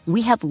up.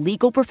 We have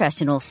legal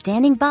professionals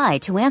standing by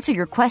to answer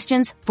your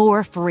questions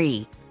for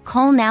free.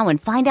 Call now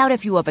and find out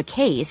if you have a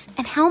case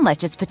and how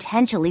much it's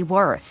potentially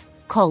worth.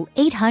 call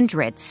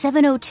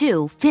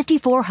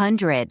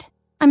 800-702-5400.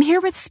 I'm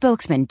here with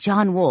spokesman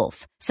John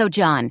Wolf. So,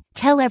 John,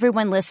 tell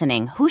everyone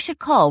listening who should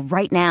call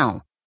right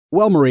now.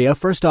 Well, Maria,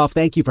 first off,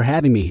 thank you for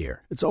having me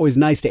here. It's always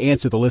nice to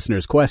answer the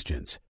listeners'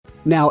 questions.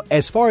 Now,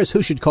 as far as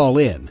who should call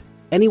in,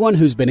 anyone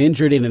who's been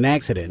injured in an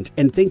accident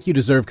and think you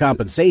deserve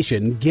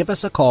compensation, give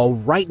us a call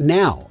right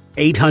now.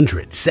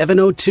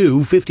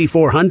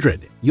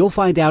 800-702-5400. You'll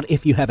find out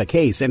if you have a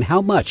case and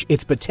how much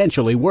it's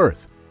potentially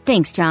worth.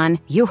 Thanks, John.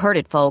 You heard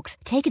it, folks.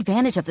 Take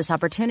advantage of this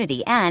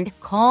opportunity and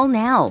call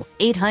now.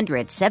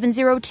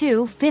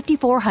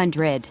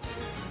 800-702-5400.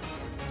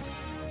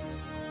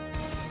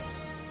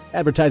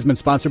 Advertisement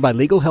sponsored by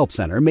Legal Help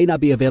Center. May not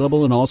be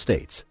available in all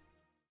states.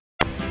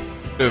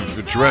 I've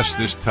addressed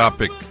this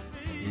topic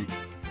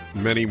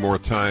many more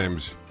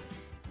times.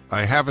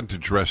 I haven't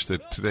addressed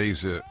it.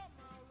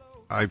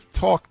 I've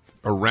talked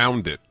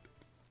around it,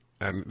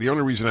 and the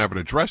only reason I haven't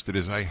addressed it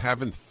is I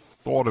haven't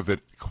thought of it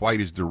quite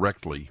as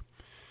directly.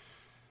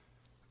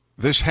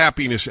 This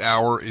happiness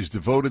hour is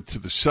devoted to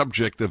the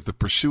subject of the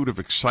pursuit of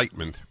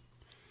excitement.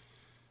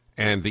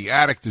 And the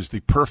addict is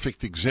the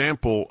perfect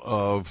example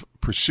of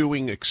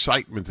pursuing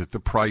excitement at the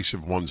price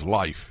of one's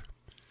life.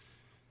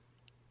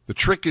 The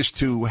trick is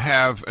to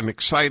have an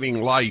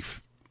exciting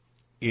life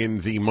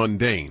in the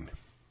mundane.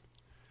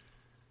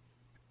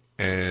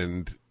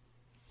 And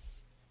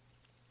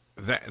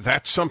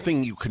that's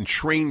something you can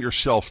train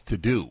yourself to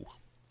do.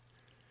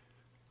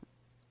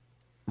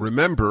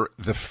 Remember,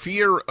 the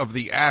fear of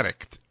the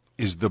addict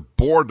is the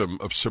boredom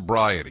of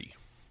sobriety.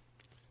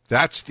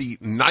 That's the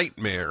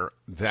nightmare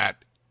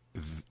that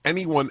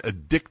anyone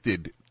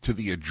addicted to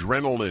the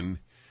adrenaline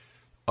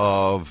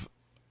of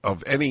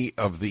any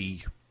of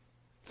the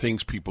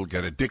things people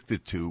get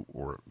addicted to,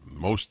 or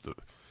most,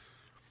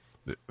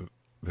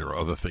 there are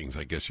other things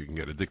I guess you can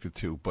get addicted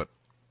to, but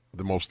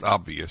the most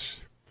obvious,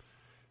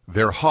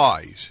 they're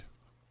highs.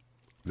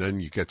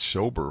 Then you get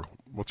sober.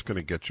 What's going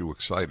to get you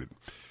excited?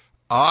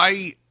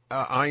 I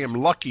am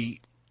lucky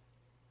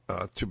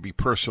to be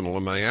personal,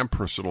 and I am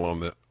personal on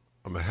the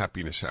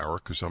happiness hour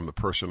because I'm the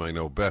person I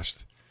know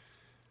best,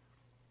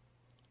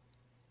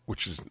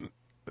 which is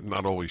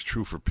not always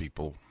true for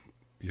people.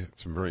 Yeah,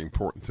 it's very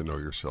important to know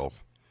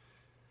yourself.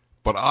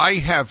 But I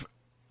have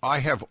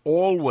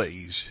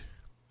always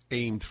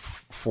aimed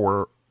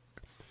for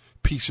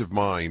peace of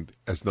mind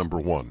as number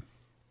one.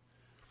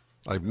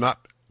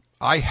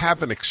 I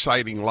have an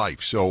exciting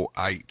life, so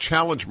I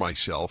challenge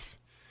myself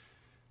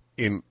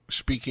in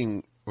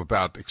speaking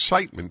about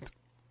excitement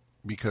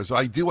because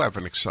I do have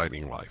an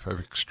exciting life. I have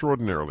an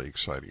extraordinarily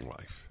exciting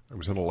life. I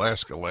was in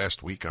Alaska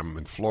last week. I'm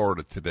in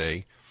Florida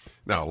today.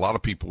 Now, a lot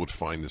of people would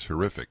find this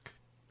horrific.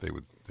 They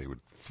would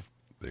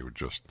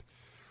just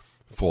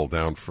fall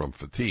down from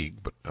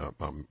fatigue. But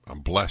I'm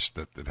blessed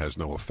that it has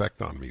no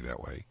effect on me that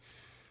way.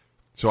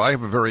 So I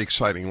have a very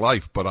exciting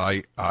life. But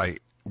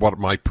what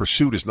my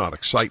pursuit is not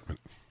excitement.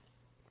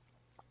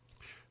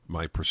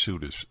 My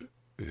pursuit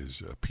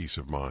is peace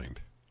of mind.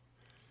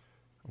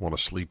 I want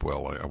to sleep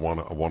well. I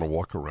want to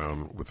walk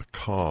around with a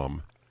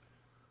calm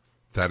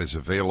that is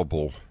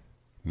available.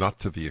 Not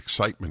to the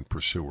excitement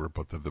pursuer,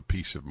 but to the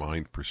peace of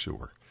mind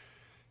pursuer.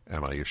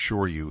 And I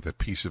assure you that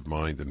peace of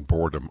mind and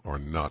boredom are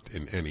not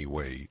in any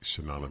way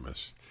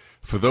synonymous.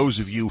 For those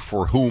of you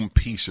for whom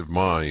peace of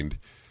mind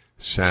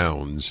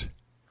sounds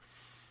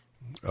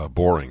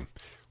boring,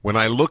 when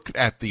I looked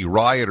at the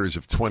rioters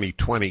of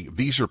 2020,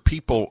 these are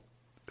people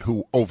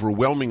who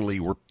overwhelmingly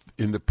were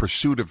in the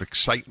pursuit of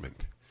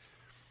excitement.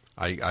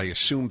 I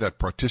assume that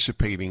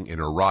participating in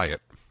a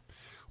riot,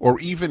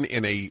 or even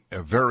in a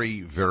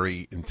very,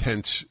 very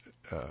intense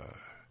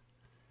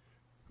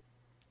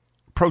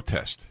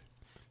protest,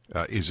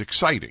 is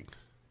exciting.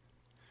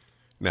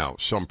 Now,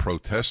 some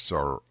protests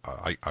are,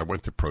 I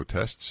went to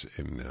protests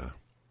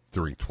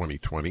during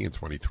 2020 and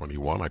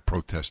 2021. I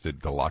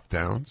protested the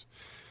lockdowns.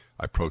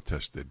 I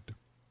protested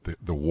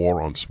the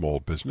war on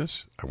small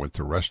business. I went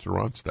to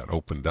restaurants that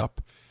opened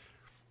up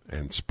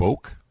and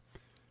spoke.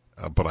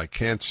 But I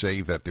can't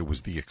say that it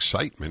was the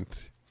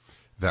excitement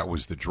that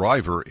was the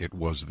driver. It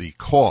was the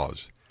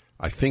cause.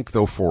 I think,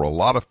 though, for a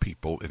lot of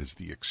people, it is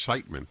the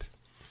excitement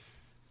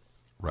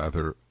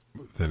rather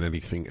than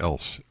anything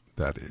else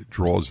that it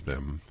draws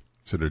them.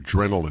 It's an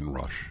adrenaline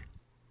rush.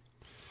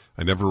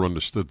 I never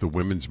understood the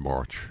Women's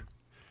March,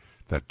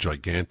 that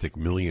gigantic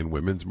million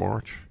Women's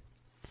March.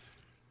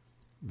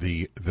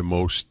 The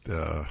most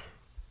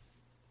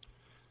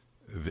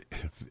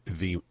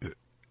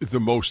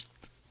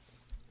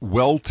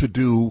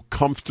well-to-do,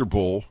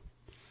 comfortable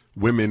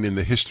women in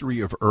the history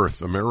of Earth,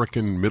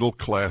 American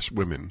middle-class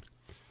women,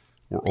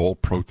 were all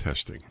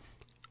protesting.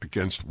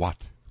 Against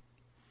what?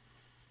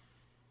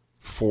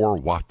 For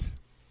what?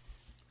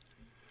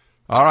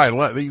 All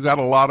right, you got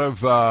a lot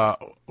of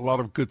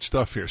good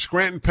stuff here.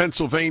 Scranton,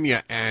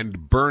 Pennsylvania,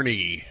 and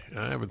Bernie.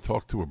 I haven't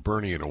talked to a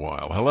Bernie in a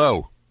while.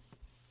 Hello.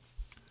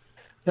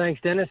 Thanks,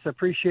 Dennis.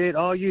 Appreciate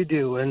all you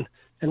do. And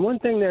one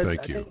thing that I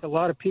think a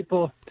lot of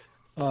people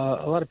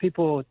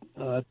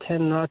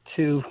tend not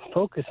to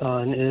focus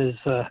on is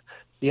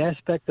the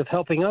aspect of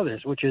helping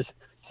others, which is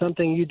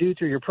something you do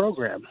through your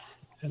program.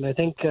 And I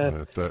think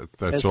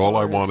that's all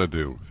I want to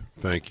do.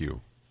 Thank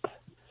you.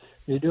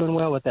 You're doing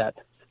well with that.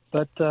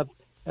 But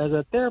as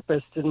a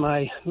therapist in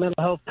my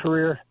mental health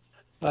career,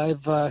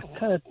 I've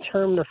kind of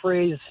termed the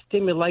phrase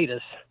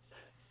stimulitis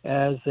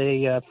as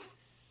a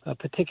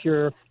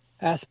particular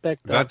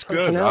aspect That's of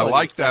good. I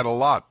like that a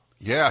lot.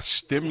 Yeah,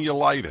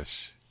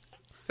 stimulitis.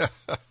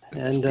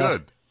 And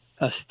good.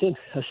 A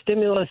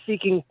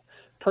stimulus-seeking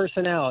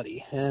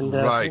personality, and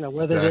right.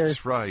 Whether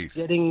that's they're right.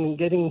 getting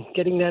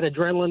that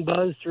adrenaline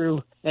buzz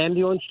through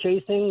ambulance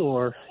chasing,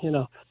 or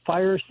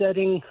fire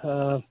setting,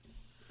 or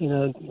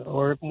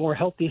more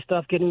healthy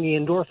stuff, getting the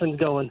endorphins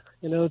going,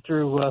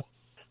 through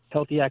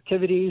healthy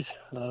activities,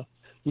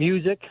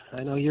 music.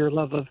 I know your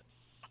love of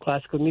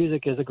classical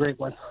music is a great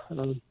one.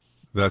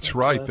 That's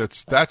right.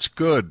 That's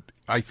good.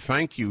 I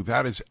thank you.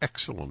 That is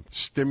excellent.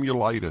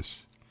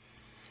 Stimulitis.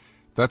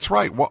 That's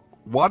right.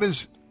 What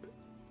is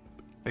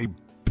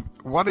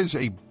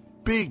a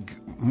big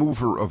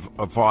mover of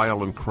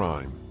violent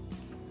crime?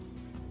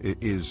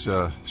 It is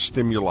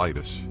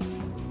stimulitis.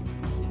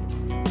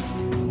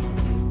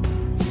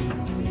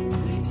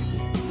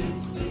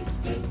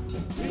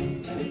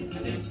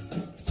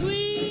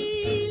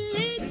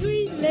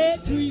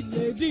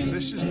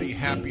 This is the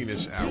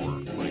happiness hour,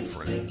 my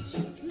friends.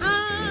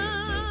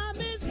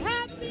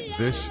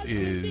 This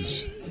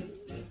is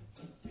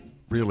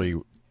really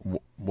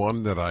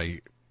one that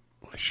I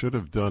should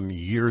have done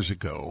years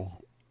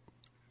ago.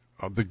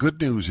 The good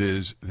news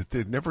is that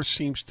there never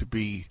seems to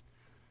be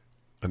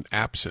an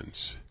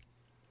absence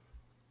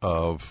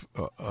of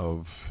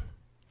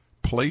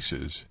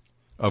places,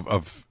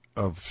 of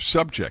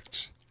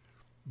subjects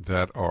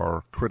that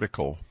are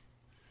critical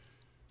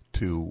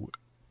to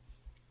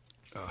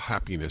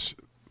happiness.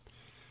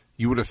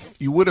 You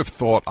would have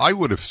thought, I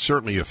would have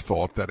certainly have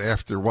thought that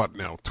after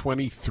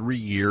 23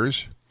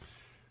 years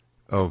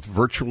of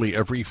virtually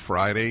every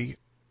Friday,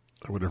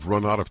 I would have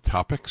run out of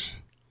topics.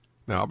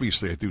 Now,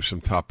 obviously, I do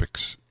some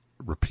topics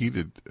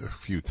repeated a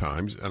few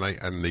times,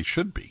 and they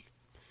should be.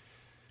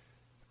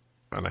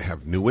 And I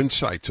have new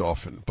insights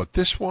often. But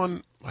this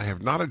one, I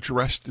have not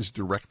addressed as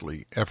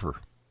directly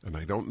ever. And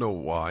I don't know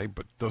why,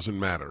 but it doesn't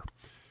matter.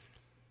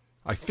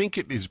 I think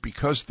it is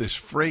because this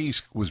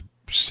phrase was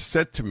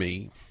said to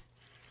me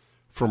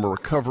from a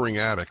recovering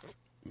addict.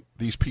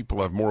 These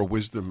people have more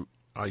wisdom.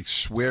 I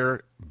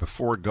swear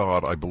before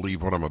God, I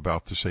believe what I'm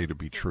about to say to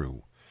be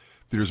true.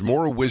 There's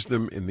more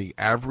wisdom in the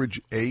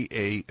average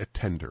AA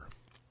attender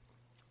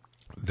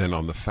than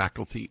on the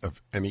faculty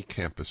of any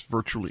campus,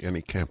 virtually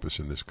any campus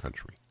in this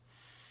country.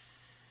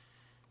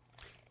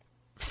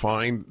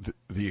 Find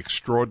the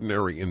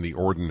extraordinary in the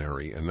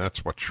ordinary, and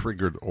that's what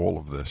triggered all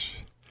of this.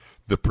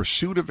 The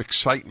pursuit of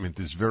excitement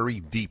is very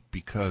deep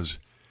because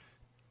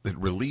it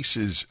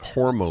releases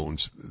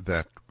hormones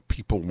that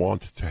people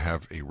want to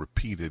have a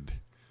repeated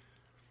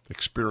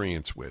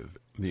experience with.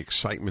 The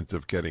excitement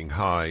of getting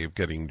high, of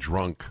getting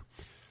drunk,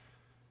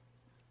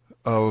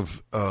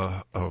 of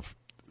the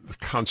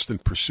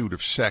constant pursuit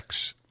of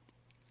sex,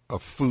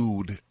 of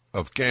food,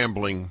 of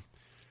gambling.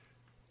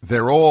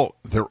 They're all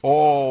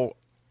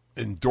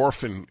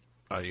endorphin,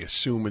 I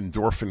assume,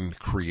 endorphin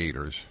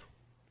creators.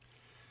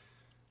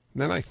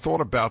 And then I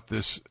thought about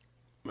this,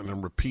 and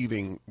I'm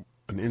repeating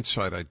an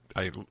insight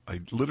I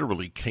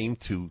literally came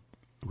to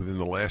within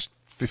the last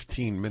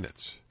 15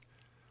 minutes.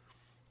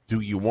 Do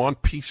you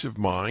want peace of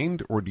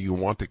mind, or do you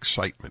want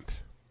excitement?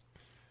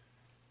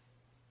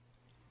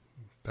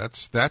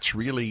 That's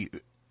really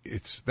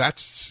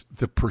that's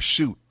the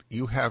pursuit.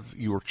 You have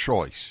your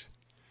choice.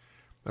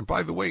 And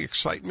by the way,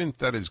 excitement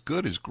that is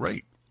good is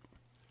great.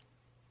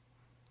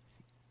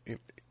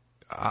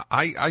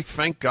 I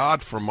thank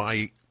God for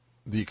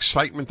the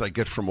excitement I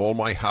get from all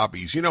my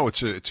hobbies.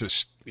 It's a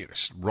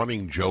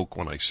running joke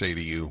when I say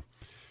to you,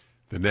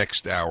 the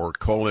next hour,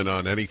 call in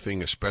on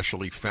anything,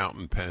 especially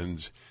fountain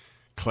pens,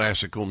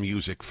 classical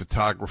music,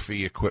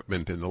 photography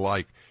equipment, and the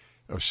like,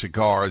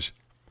 cigars.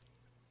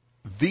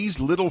 These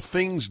little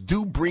things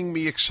do bring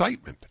me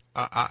excitement.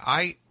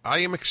 I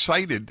am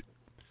excited.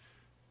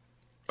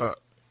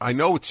 I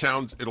know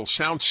it'll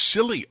sound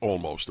silly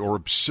almost, or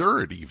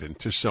absurd even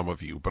to some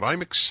of you, but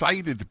I'm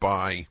excited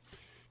by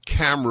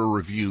camera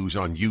reviews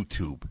on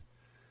YouTube,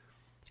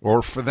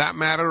 or for that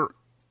matter,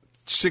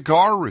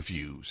 cigar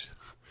reviews,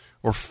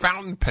 or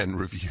fountain pen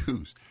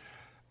reviews.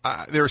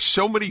 There are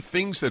so many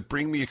things that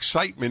bring me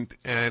excitement,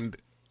 and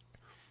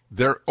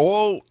they're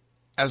all,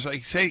 as I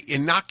say,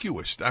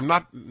 innocuous.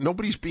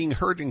 Nobody's being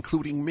hurt,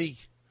 including me.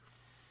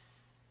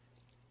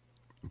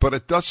 But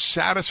it does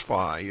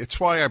satisfy. It's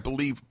why I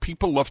believe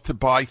people love to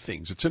buy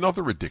things. It's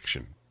another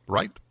addiction,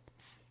 right?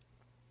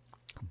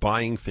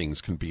 Buying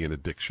things can be an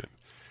addiction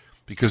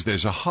because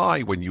there's a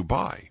high when you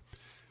buy.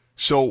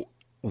 So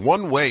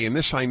one way, and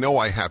this I know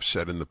I have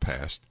said in the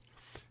past,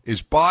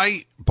 is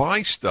buy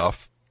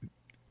stuff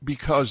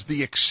because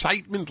the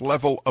excitement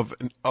level of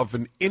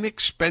an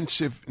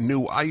inexpensive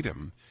new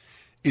item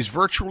is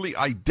virtually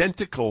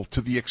identical to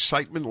the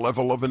excitement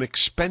level of an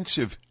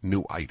expensive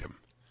new item.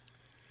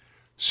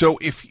 So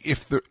if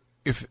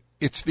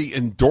it's the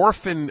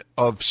endorphin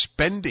of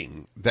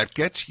spending that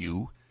gets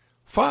you,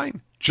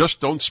 fine. Just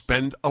don't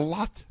spend a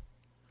lot.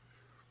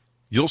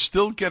 You'll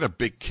still get a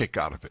big kick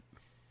out of it.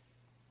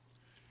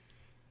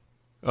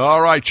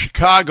 All right,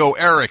 Chicago,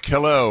 Eric,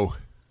 hello.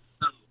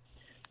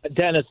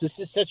 Dennis, this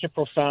is such a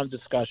profound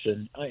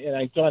discussion, and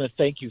I want to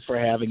thank you for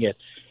having it.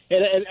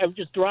 And I'm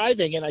just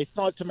driving, and I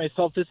thought to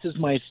myself, this is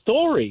my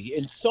story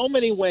in so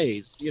many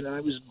ways. You know,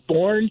 I was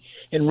born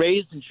and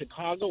raised in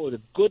Chicago with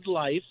a good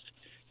life,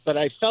 but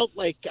I felt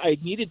like I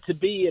needed to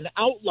be an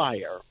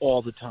outlier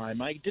all the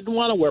time. I didn't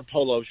want to wear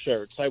polo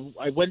shirts.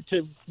 I went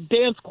to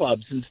dance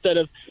clubs instead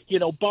of,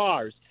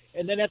 bars.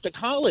 And then after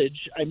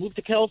college, I moved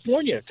to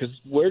California because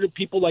where do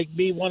people like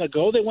me want to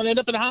go? They want to end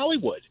up in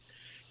Hollywood.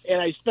 And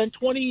I spent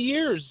 20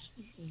 years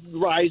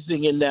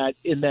rising in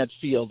that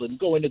field and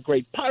going to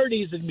great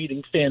parties and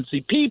meeting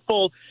fancy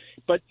people.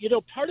 But,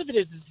 part of it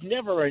is it's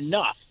never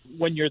enough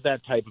when you're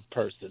that type of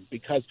person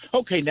because,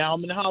 okay, now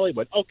I'm in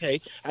Hollywood.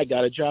 Okay, I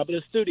got a job at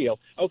a studio.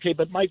 Okay,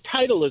 but my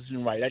title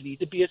isn't right. I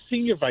need to be a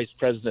senior vice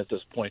president at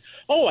this point.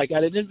 Oh, I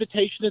got an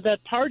invitation to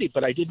that party,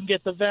 but I didn't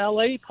get the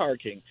valet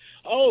parking.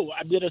 Oh,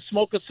 I'm going to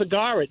smoke a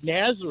cigar at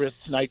Nazareth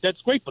tonight. That's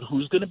great, but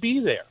who's going to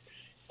be there?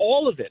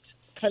 All of it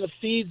kind of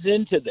feeds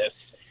into this.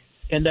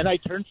 And then I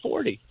turned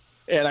 40,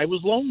 and I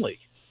was lonely,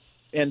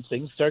 and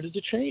things started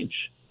to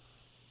change.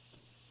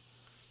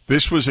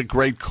 This was a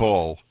great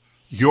call.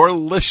 Your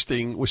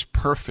listing was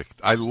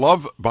perfect. I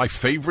love my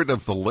favorite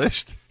of the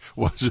list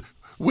was,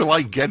 will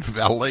I get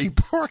valet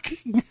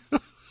parking?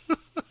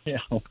 Yeah.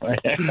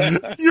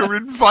 You're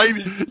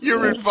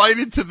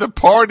invited to the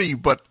party,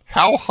 but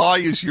how high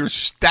is your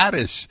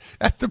status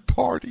at the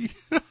party?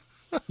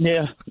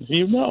 Yeah,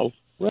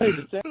 right,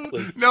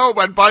 exactly. No,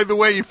 but by the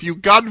way, if you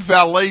got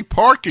valet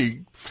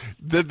parking,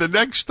 then the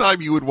next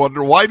time you would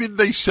wonder, why didn't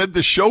they send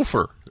the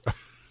chauffeur?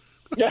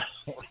 Yeah,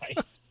 right.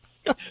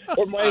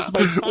 Or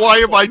why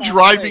am I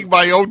driving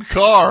my own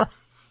car?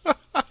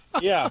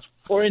 Yeah,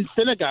 or in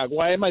synagogue,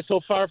 why am I so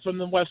far from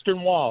the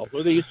Western Wall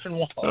or the Eastern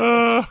Wall?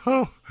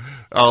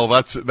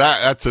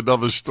 That's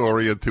another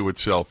story unto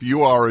itself.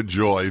 You are a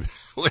joy.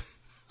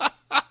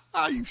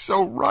 You're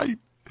so right.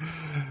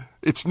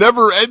 It's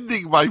never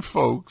ending, my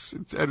folks,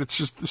 it's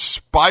just a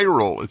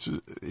spiral.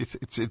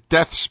 It's a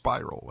death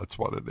spiral. That's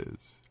what it is.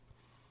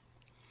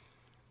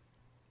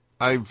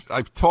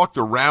 I've talked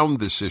around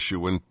this issue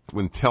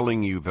when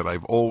telling you that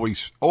I've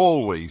always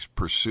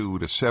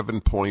pursued a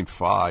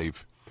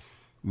 7.5,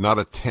 not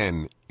a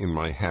 10 in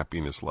my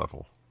happiness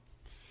level.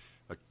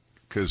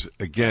 Because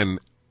again,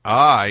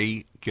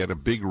 I get a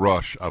big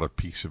rush out of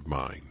peace of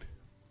mind.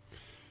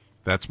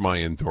 That's my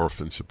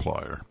endorphin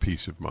supplier,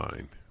 peace of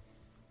mind.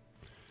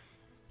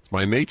 It's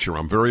my nature.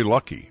 I'm very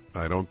lucky.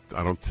 I don't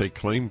take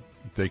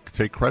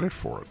credit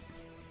for it,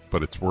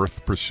 but it's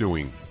worth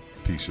pursuing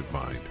peace of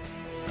mind.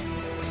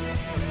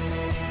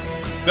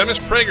 Dennis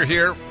Prager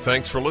here.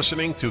 Thanks for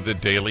listening to the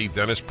Daily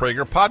Dennis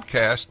Prager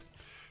Podcast.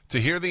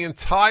 To hear the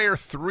entire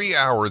 3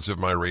 hours of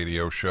my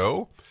radio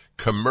show,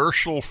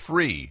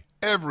 commercial-free,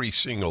 every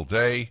single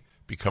day,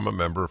 become a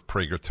member of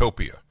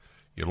Pragertopia.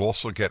 You'll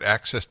also get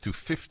access to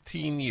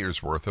 15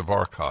 years' worth of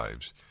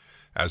archives,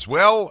 as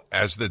well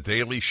as the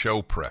daily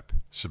show prep.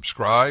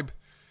 Subscribe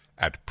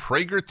at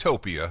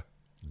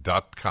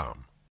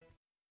Pragertopia.com.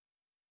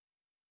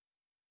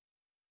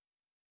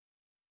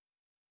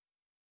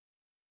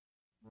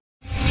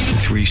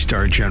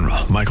 3-star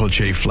General Michael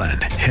J.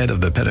 Flynn, head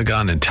of the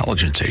Pentagon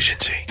Intelligence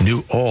Agency,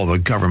 knew all the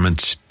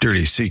government's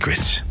dirty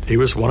secrets. He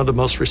was one of the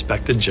most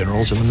respected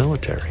generals in the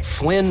military.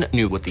 Flynn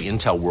knew what the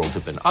intel world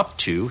had been up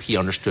to. He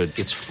understood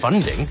its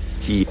funding.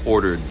 He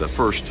ordered the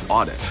first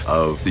audit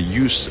of the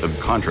use of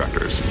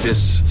contractors.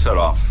 This set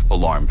off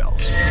alarm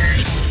bells.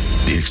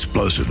 The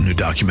explosive new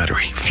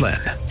documentary, Flynn,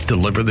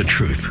 Deliver the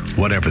Truth,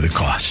 Whatever the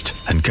Cost,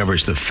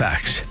 uncovers the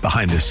facts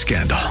behind this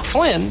scandal.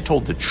 Flynn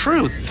told the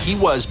truth. He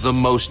was the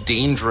most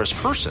dangerous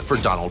person for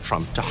Donald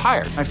Trump to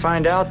hire. I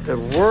find out the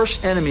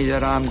worst enemy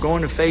that I'm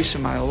going to face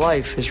in my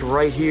life is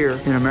right here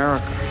in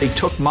America. They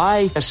took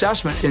my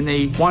assessment and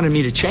they wanted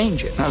me to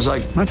change it. And I was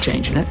like, I'm not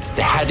changing it.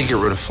 They had to get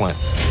rid of Flynn.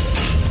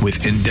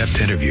 With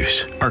in-depth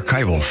interviews,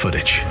 archival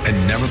footage, and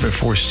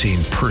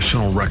never-before-seen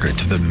personal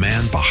records of the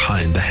man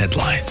behind the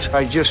headlines.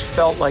 I just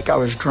felt like I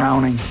was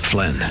drowning.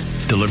 Flynn,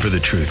 Deliver the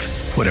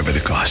Truth, Whatever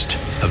the Cost.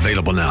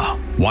 Available now.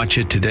 Watch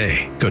it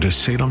today. Go to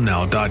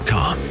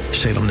salemnow.com.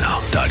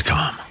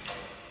 salemnow.com.